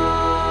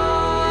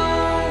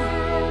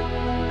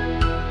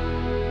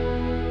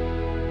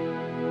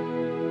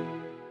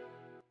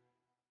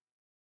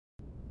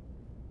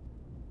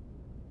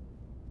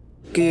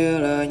 Kia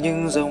là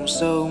những dòng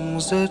sông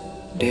rất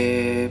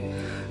đẹp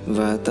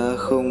và ta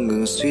không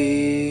ngừng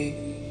suy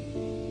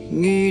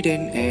nghĩ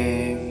đến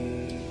em.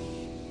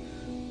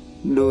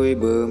 Đôi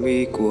bờ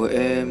mi của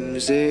em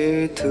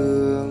dễ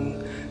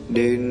thương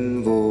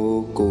đến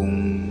vô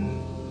cùng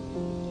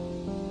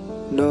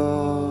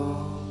đó.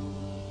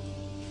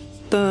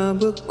 Ta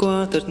bước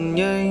qua thật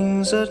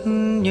nhanh, rất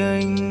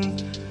nhanh,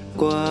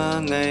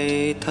 qua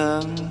ngày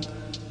tháng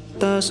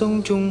ta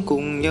sống chung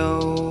cùng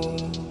nhau.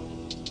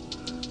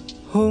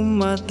 Hôm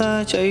mà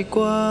ta chạy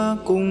qua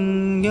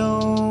cùng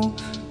nhau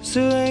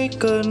dưới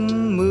cơn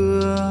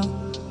mưa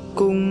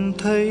cùng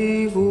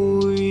thấy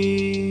vui.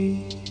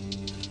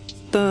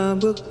 Ta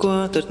bước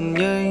qua thật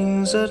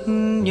nhanh, rất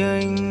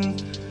nhanh,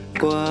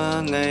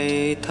 qua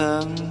ngày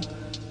tháng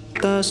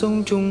ta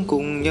sống chung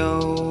cùng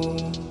nhau.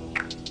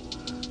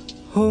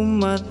 Hôm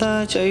mà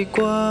ta chạy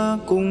qua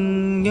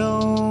cùng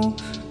nhau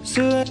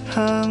dưới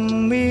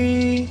hàng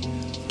mi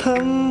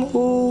thấm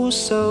u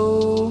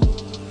sầu,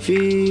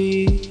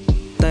 vì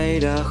tay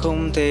đã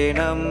không thể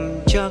nắm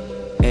chắc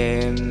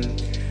em.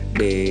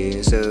 Để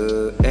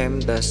giờ em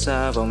đã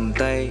xa vòng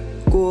tay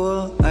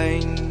của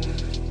anh,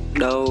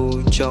 đau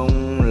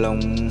trong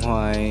lòng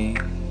hoài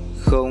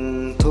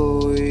không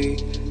thôi.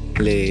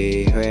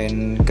 Lệ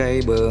hoen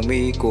cay bờ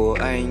mi của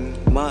anh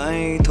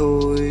mãi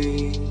thôi.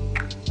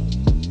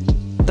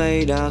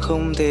 Tay đã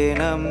không thể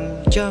nắm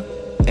chắc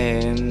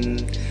em.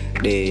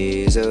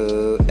 Để giờ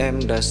em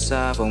đã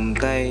xa vòng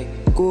tay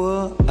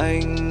của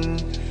anh,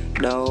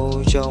 đau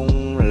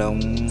trong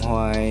lòng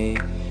hoài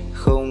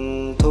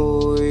không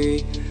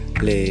thôi.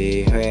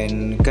 Lệ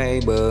hoen cay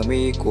bờ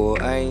mi của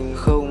anh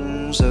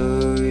không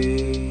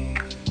rơi.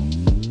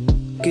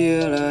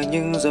 Kia là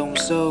những dòng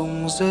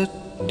sông rất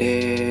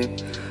đẹp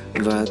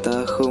và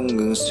ta không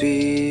ngừng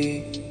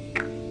suy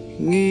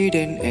nghĩ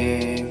đến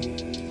em.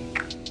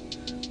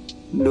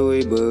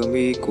 Đôi bờ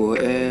mi của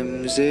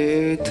em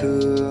dễ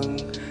thương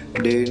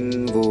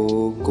đến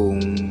vô cùng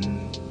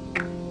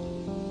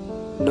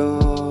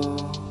đó.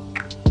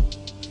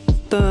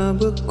 Ta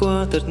bước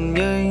qua thật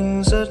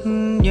nhanh, rất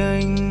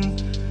nhanh,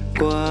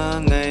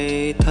 qua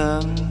ngày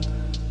tháng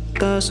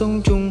ta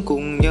sống chung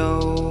cùng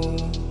nhau.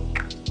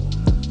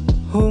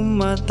 Hôm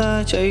mà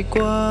ta chạy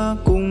qua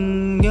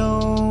cùng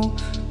nhau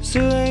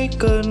dưới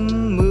cơn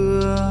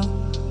mưa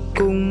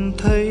cùng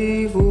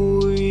thấy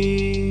vui.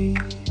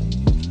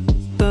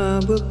 Ta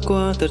bước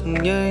qua thật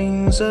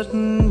nhanh, rất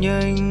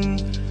nhanh,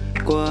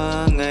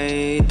 qua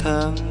ngày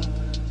tháng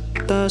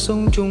ta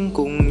sống chung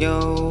cùng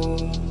nhau.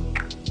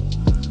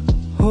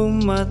 Hôm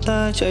mà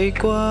ta chạy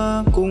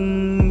qua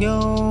cùng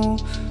nhau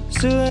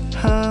dưới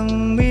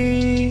hàng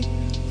mi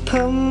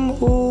thấm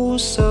u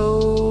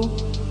sầu,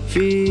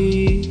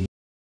 vì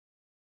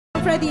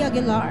Freddie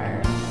Aguilar.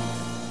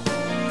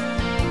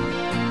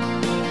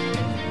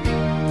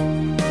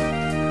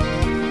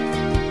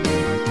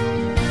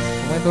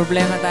 Kung may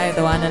problema tayo,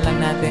 tawanan lang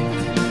natin.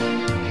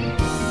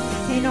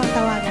 Sino ang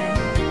tawagan?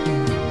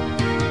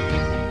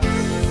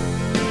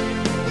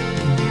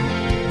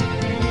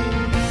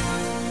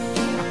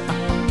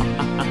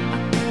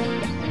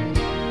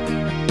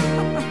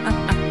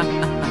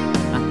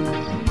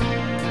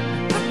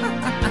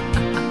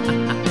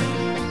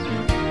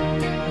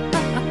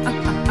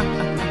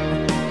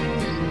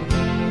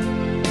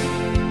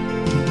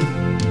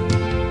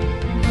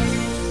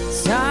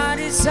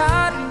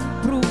 Sari-saring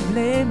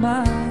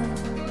problema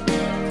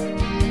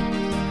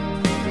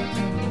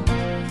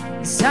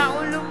sa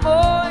ulo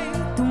mo'y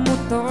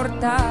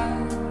tumutorta.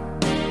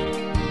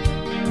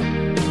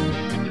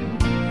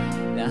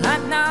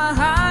 Lahat na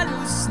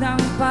halos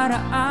ng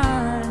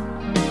paraan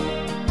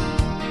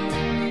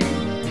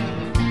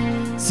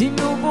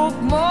sinubok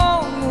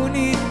mo,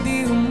 ngunit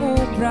di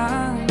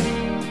umubra.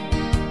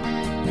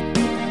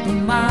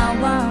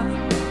 Tumawa,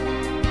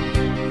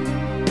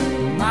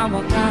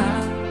 tumawa ka.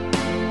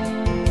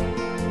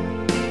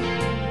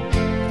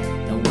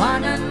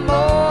 Tawanan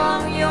mo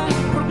ang iyong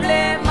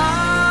problema.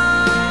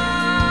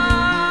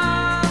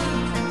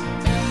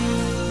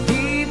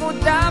 Di mo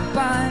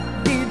dapat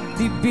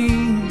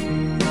dibdibin,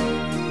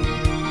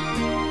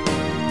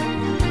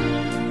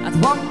 at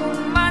huwag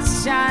mong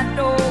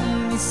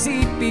masyadong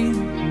isipin.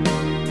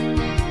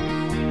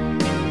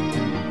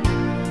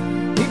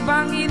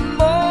 Ibangin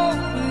mo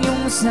ang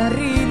iyong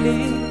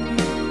sarili.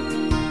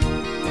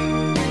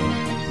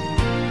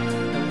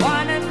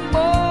 Tawanan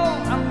mo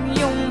ang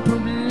iyong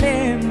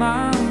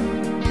problema.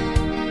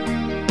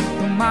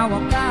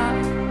 Tumawa ka,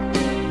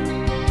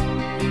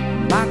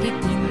 bakit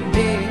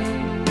hindi?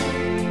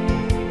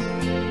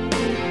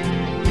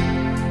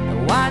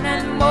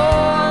 Tawanan mo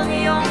ang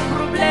iyong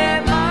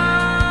problema.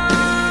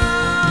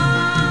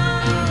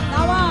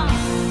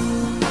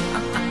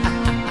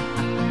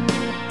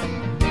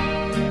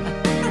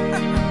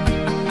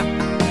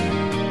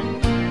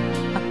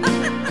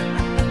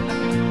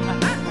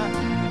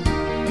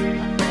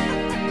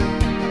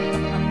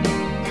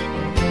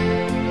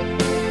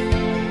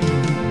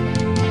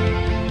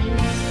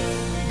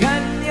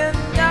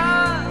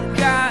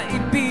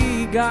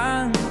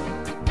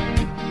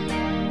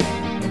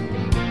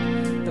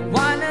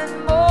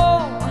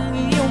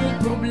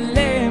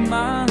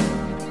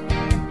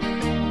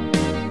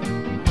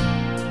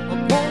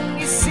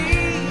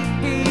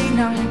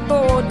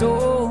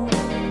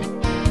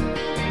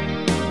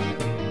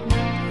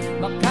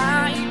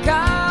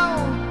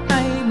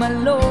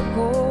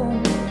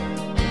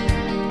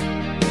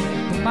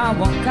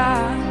 tumawa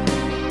ka?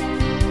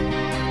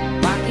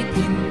 Bakit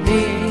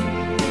hindi?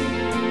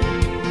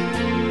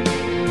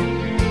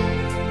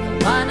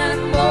 Tawanan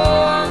mo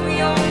ang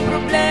iyong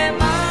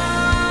problema.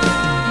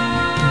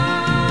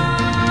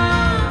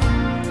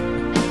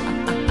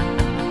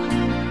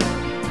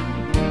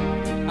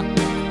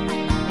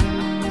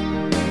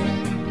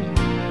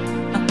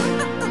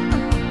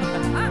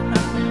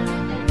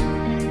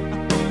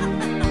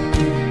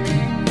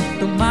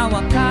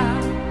 Tumawa ka,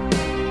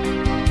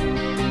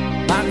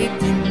 bakit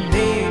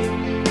hindi?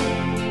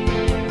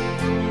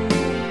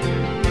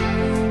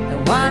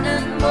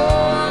 Tawanan mo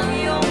ang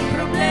iyong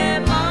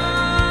problema.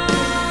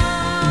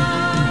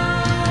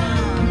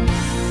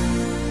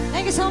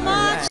 Thank you so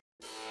much.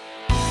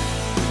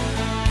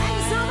 Thank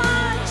you so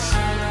much.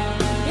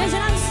 Here's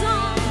another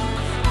song.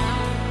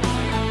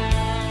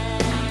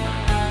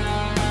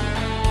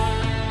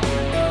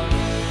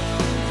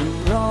 The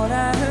road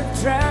I have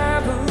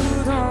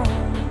traveled on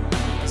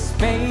is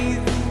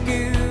paved with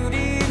good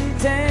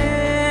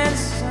intentions.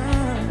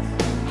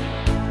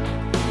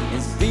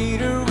 It's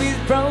bitter with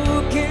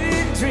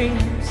broken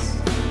dreams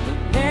that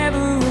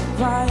never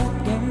quite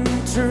came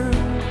true.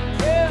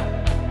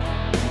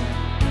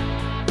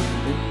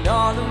 And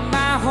all of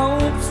my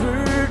hopes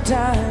were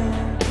dying.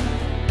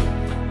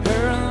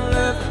 Her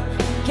love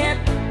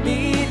kept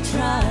me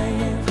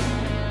trying.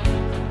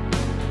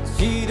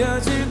 She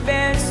does her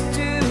best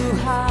to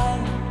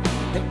hide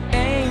the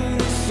pain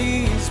that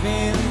she's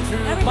been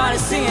through. Everybody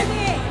sing it.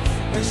 sing it.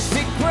 When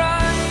she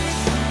cries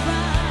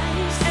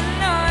at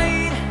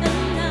night,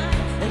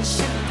 and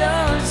she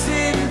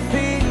doesn't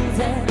think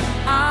that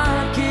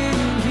I can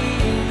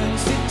hear. And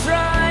she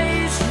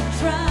tries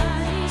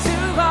to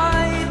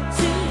hide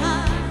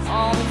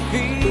all the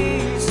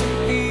fears she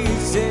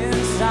feels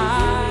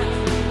inside.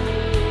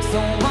 So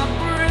I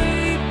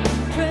pray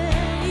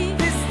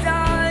this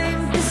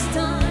time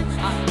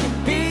I can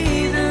be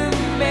the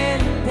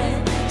man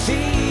that she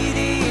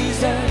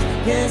deserves.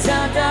 'Cause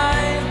I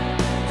die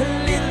a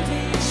little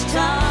each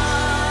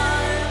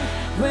time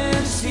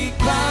when she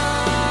cries.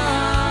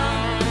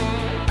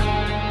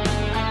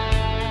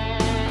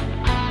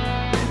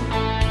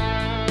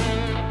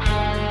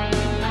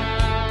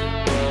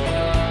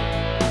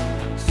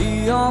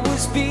 She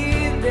always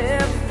be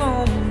there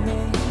for me,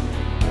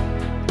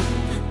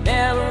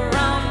 never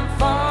I'm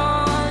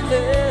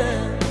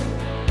falling.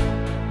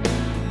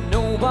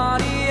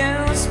 Nobody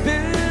else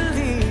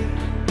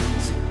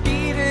believes she'd be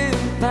there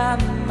by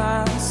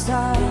my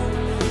side.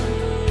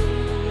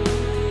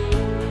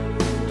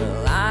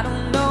 Well, I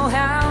don't know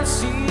how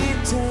she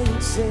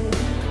takes it.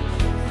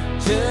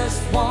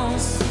 Just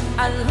once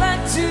I'd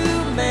like to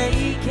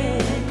make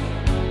it.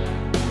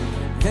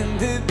 Then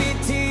there'd be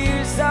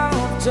tears of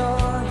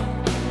joy,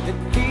 the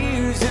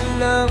tears of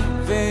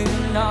love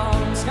and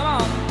arms.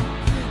 Come on.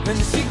 When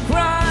she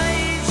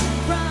cries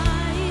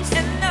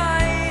at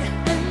night,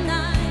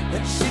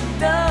 but she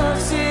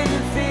doesn't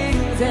think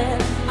that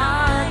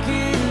I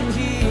can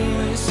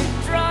hear. She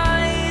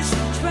tries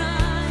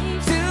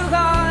to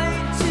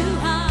hide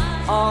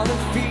all the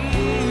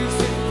fears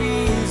that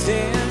feels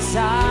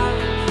inside.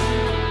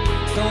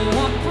 So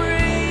I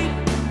pray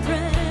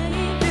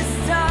this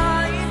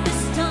time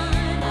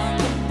I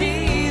can be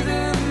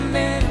the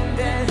man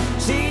that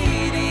she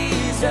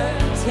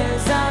deserves.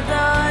 'Cause I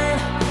die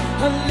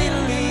a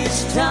little each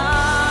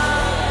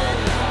time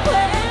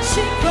when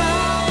she cries.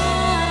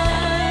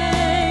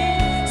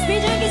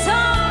 Speed your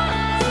guitar.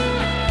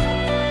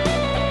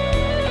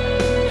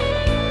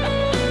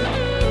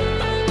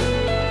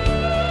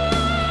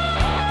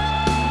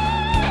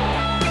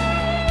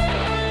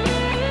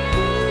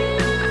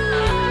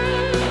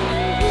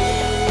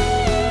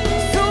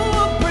 So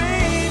I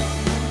pray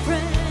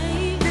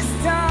this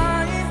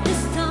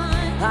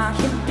time I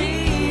can be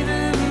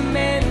the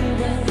man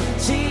that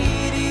she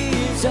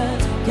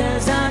deserves.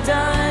 'Cause I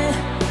die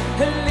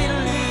a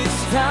little each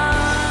time.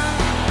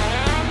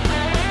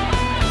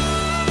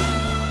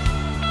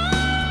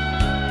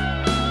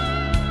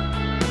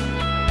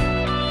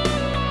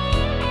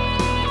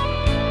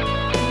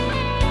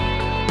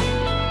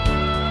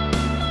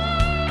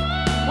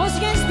 Once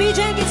again, speed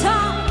your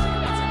guitar.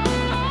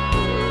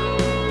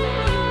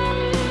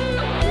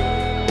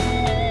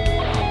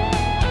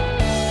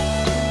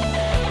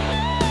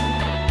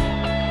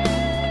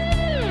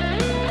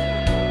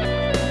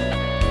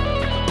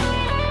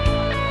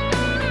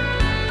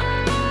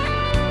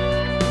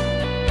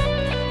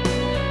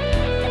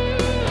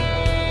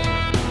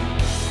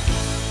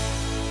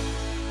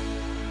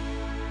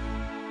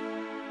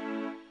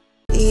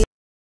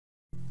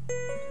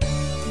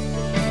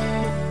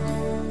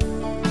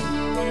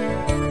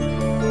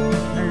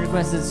 A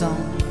requested song.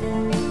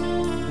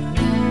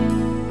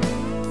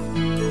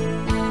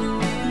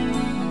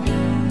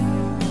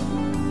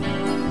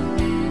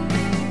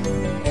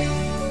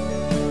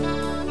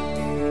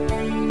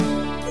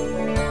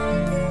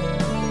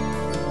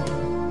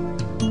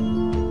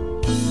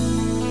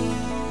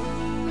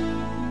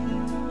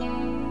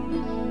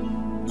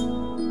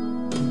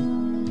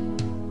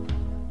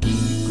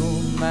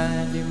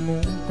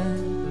 malimutan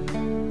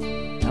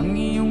ang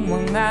iyong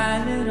mga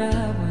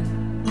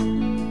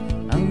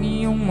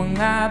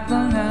mga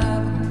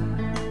pangako,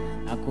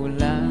 ako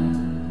lang.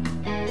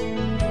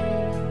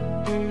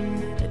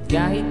 At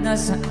kahit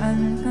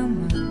nasaan ka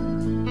man,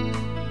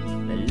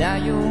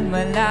 lalayo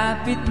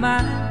malapit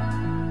man,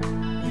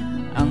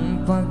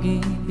 ang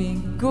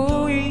pag-ibig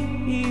ko'y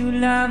iyo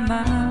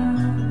lamang.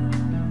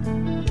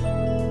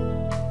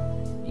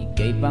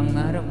 Ika'y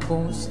pangarap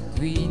ko sa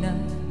tuwi na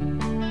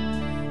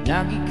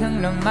lagi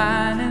kang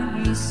laman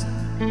ng isip.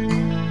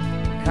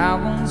 Ikaw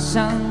ang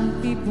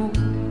siyang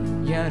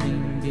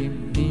tibuyaring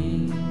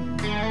dibdib.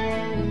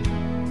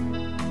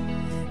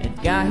 At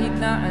kahit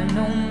na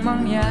anong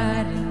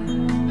mangyari,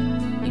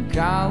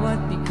 ikaw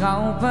at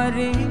ikaw pa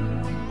rin.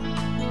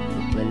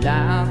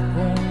 Wala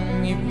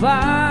akong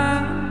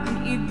ibang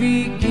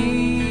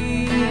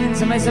ibigin.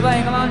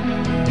 Sabay-sabay, come on.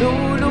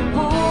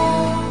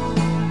 Lulubog,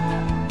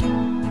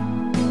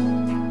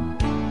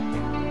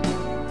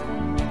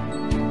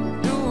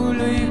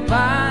 tuloy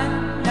pa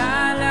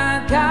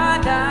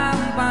lalakad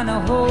ang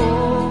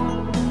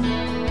panahon.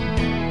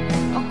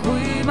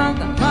 Ako'y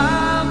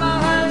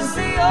magmamahal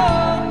sa'yo,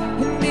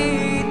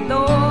 hindi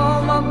ito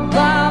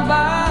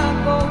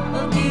magbabago.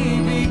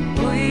 Pag-ibig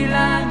ko'y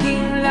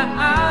laging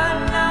laan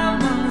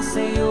lamang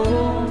sa'yo.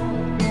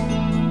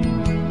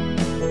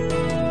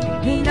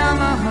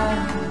 Minamahal,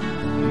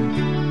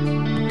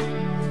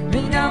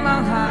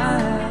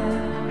 minamahal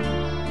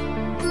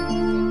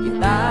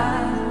kita.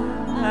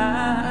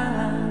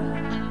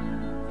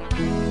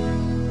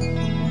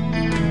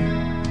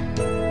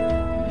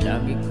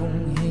 Lagi kong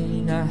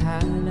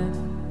hinahanap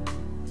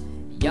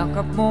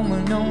yakap mo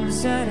manong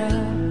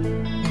sarap,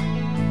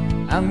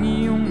 ang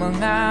iyong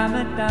mga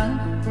mata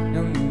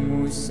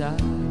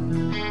nangungusap.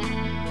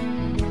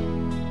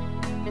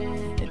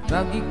 At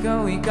pag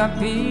ikaw'y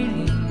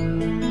kapili,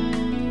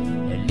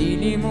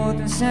 nalilimot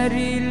ang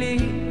sarili.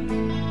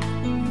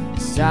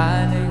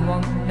 Sana'y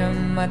huwag na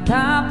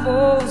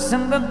matapos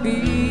ang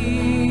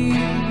gabi.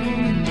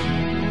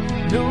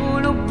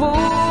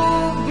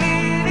 Lulubog,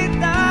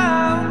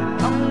 lilitaw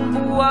ang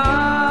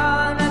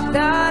buwan at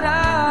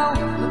araw.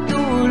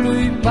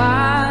 Patuloy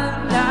pa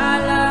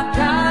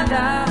lalakad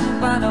ang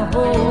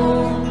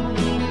panahon.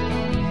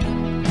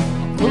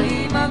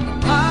 Ako'y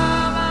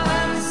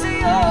magmamahal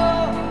sa'yo,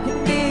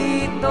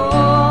 hindi ito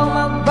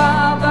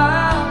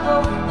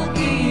magbabago.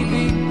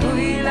 Pag-ibig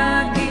ko'y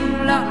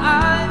laging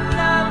laan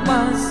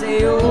lamang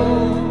sa'yo.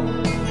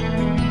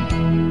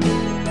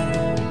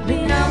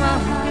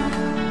 Minamahal,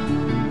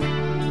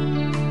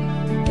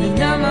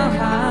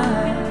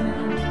 minamahal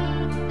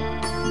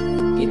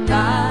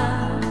kita.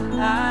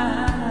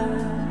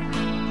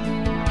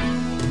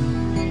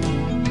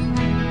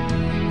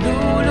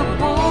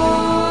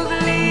 Lulubog,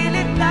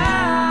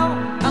 lilitaw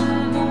ang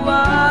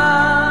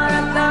buwan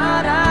at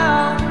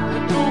araw.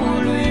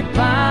 Patuloy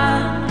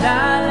pang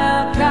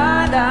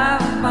lalakad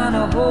ang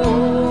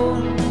panahon.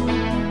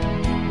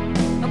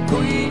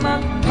 Ako'y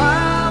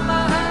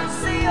magmamahal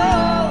sa'yo,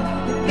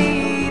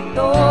 hindi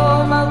ito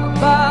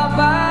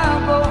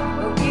magbabago.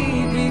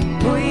 Pag-ibig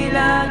ko'y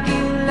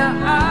laging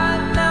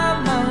laan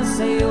lamang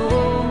sa'yo.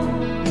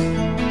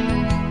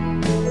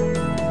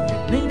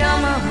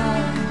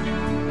 Minamahal,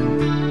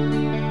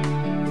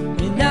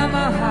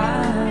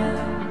 minamahal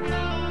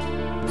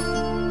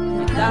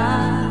kita.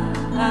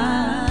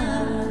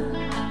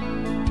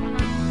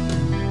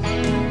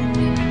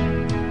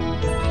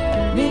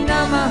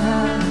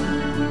 Minamahal,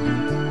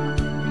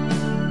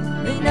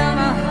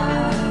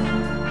 minamahal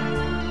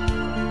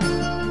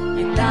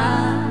kita.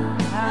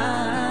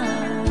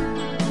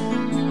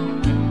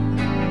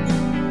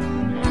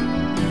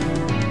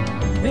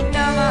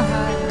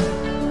 Minamahal,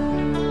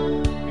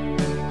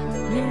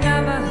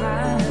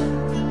 minamahal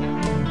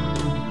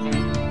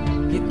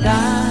kita.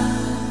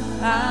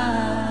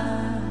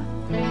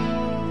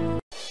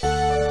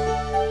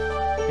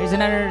 Here's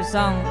another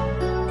song.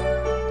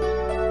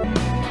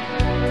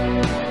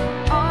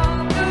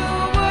 All the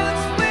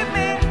words we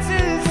meant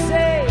to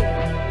say,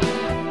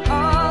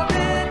 all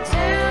the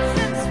chance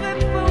that slip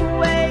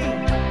away,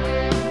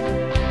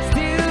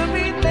 still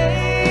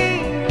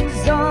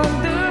remains on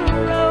the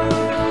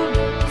road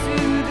to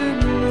the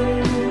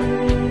moon.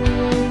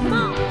 Come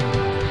on.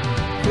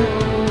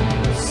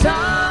 Those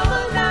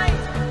summer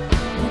nights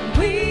when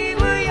we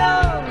were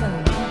young,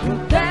 we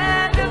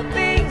planned the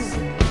things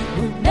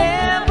we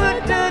never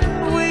done.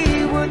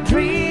 We were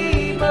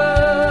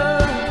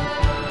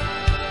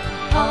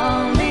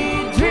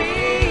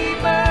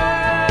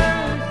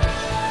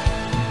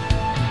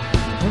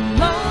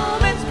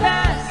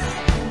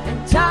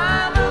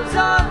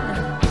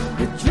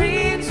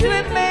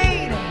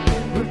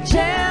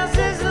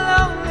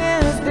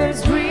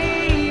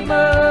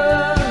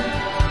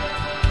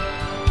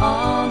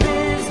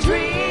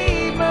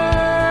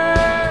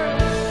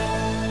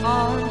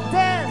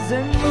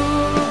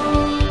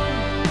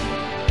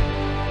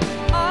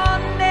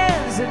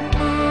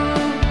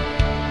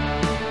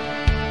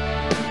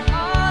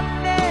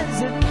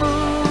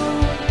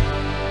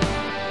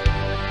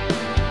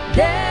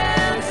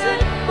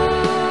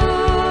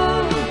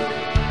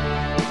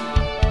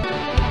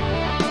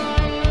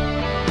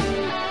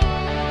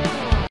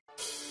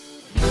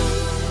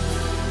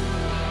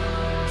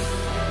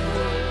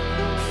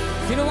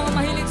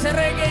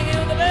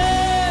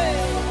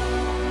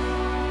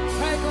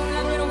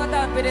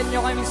nyo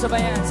kaming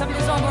sabayan. Sabi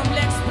niyo sa mga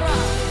Lex Bra.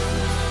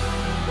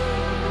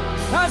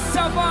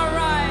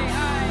 Rastafari.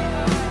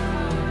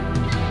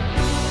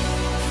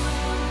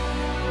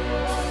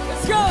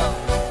 Let's go!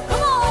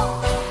 Come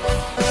on!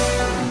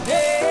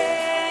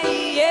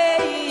 Hey, yeah,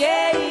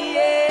 yeah,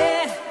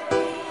 yeah.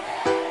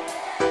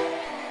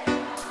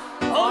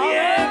 Oh,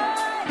 yeah!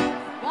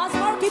 Once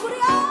more, keep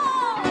it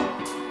on!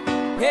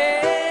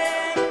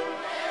 Hey!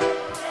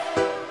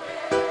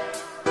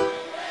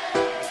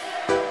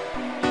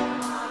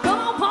 Come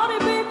on, party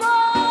people!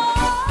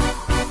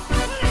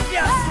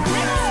 Yes!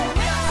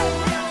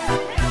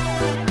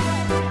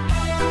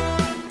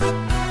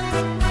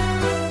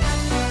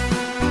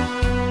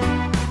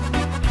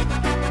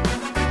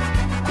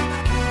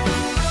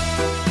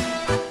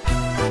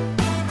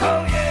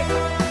 Oh, yeah!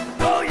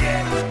 Oh,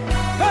 yeah!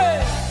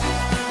 Hey!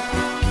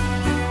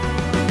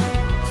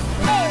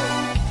 Hey!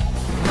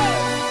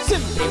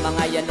 Siyempre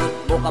mga yanot,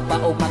 buka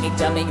pa o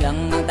makikjaming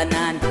lang ang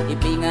tanan.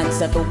 Ipingan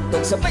sa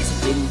tugtog, sabay sa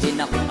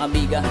Jinjin akong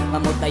amiga.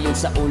 Mamot tayo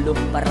sa ulo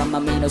para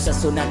maminaw sa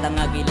sunat. Ang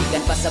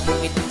agiligan pa sa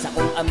bukit sa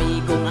kong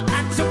amigo nga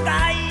atso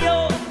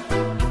kayo.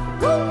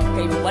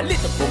 Kay mupalit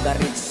o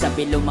pugarit sa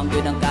bilumang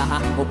yun ang kaha.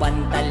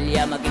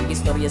 Upantalya, maging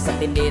istorya sa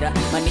tindera.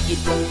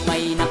 Maniid kong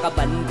may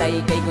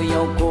nakabantay kay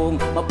kuyaw kong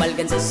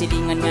mapalgan sa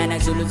silingan nga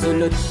ng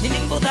sulod-sulod.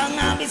 Nilimbot ang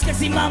amis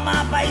kasi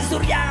mama pa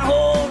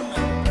istoryahon.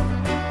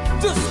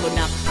 Diyos ko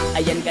nak,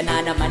 ayan ka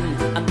na naman.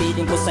 Ang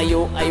piling ko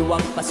sa'yo ay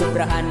huwag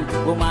pasubrahan.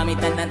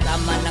 Gumamitan ng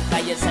tama na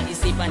kaya sa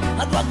isipan.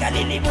 At huwag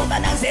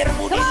kalilimutan ang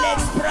sermo ni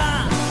Lex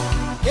Bra.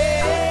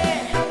 Yeah!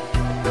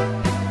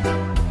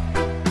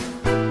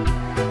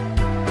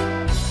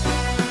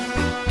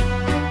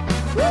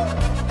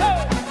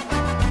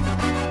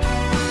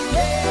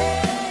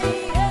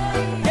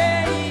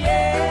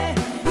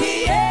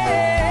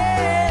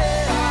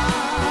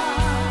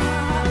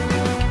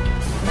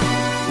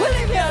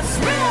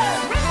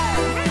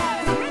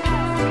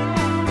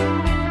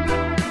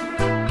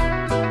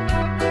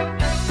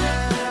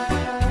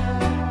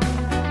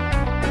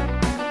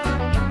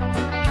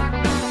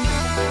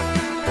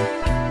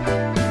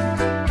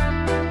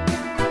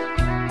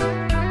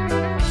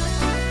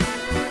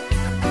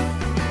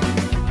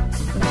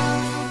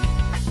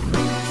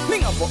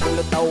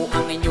 Lutaw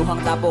ang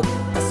inyuhang tapok,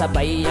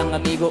 kasabay ang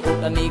amigo o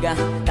amiga.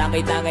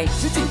 Takay-takay,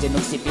 si Jinjin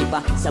o si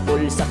Pipa, sa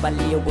bulsa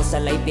paliyog o sa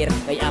lighter.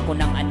 Kaya ako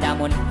nang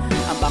andamon,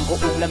 ang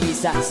bangko o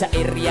lamisa. Sa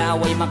area,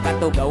 way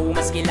makatugaw,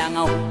 mas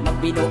kilangaw.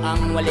 Magbino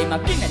ang walay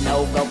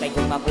magkinanaw. Kay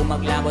kung ako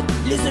maglabot,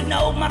 listen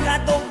na o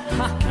makatog.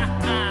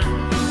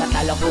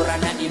 Katalakura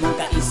na imong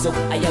kaisog,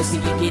 ayaw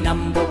sige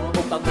kinambog.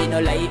 Kung pag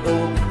binolay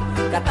o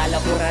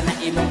katalakura na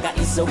imong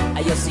kaisog,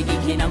 ayaw sige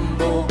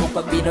kinambog. Kung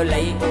pag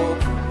binolay o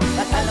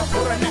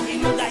katalakura na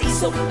imong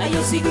kaisog,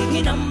 ayaw sige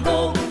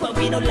kinambog. Pag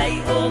binolay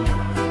o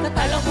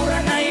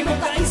katalakura na imong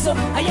kaisog,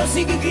 ayaw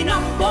sige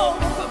kinambog.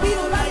 Pag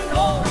binolay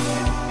o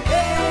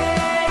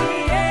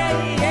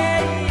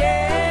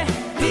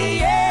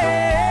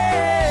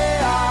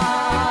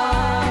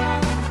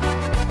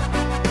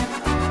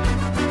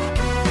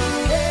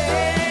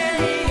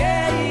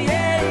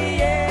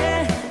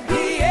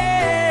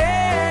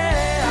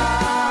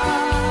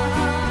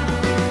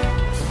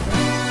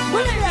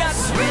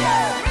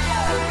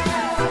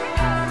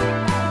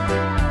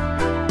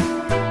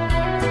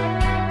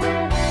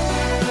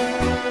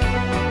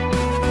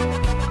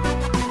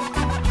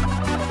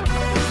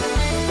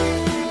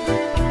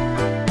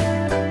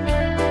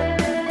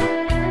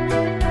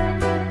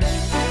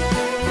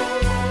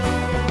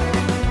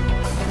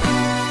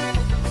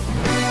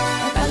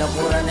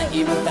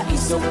imong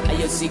kaisog,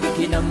 ayaw sige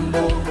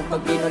kinambo. Kung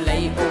pag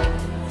binolay o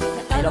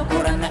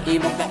katalokura na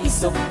imong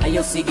kaisog, ayaw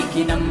sige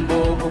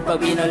kinambo. Kung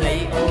pag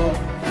binolay o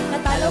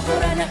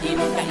katalokura na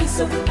imong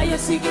kaisog, ayaw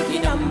sige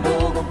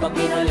kinambo. Kung pag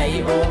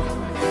binolay o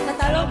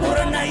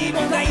katalokura na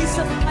imong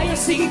kaisog, ayaw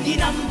sige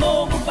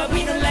kinambo. Kung pag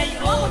binolay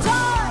o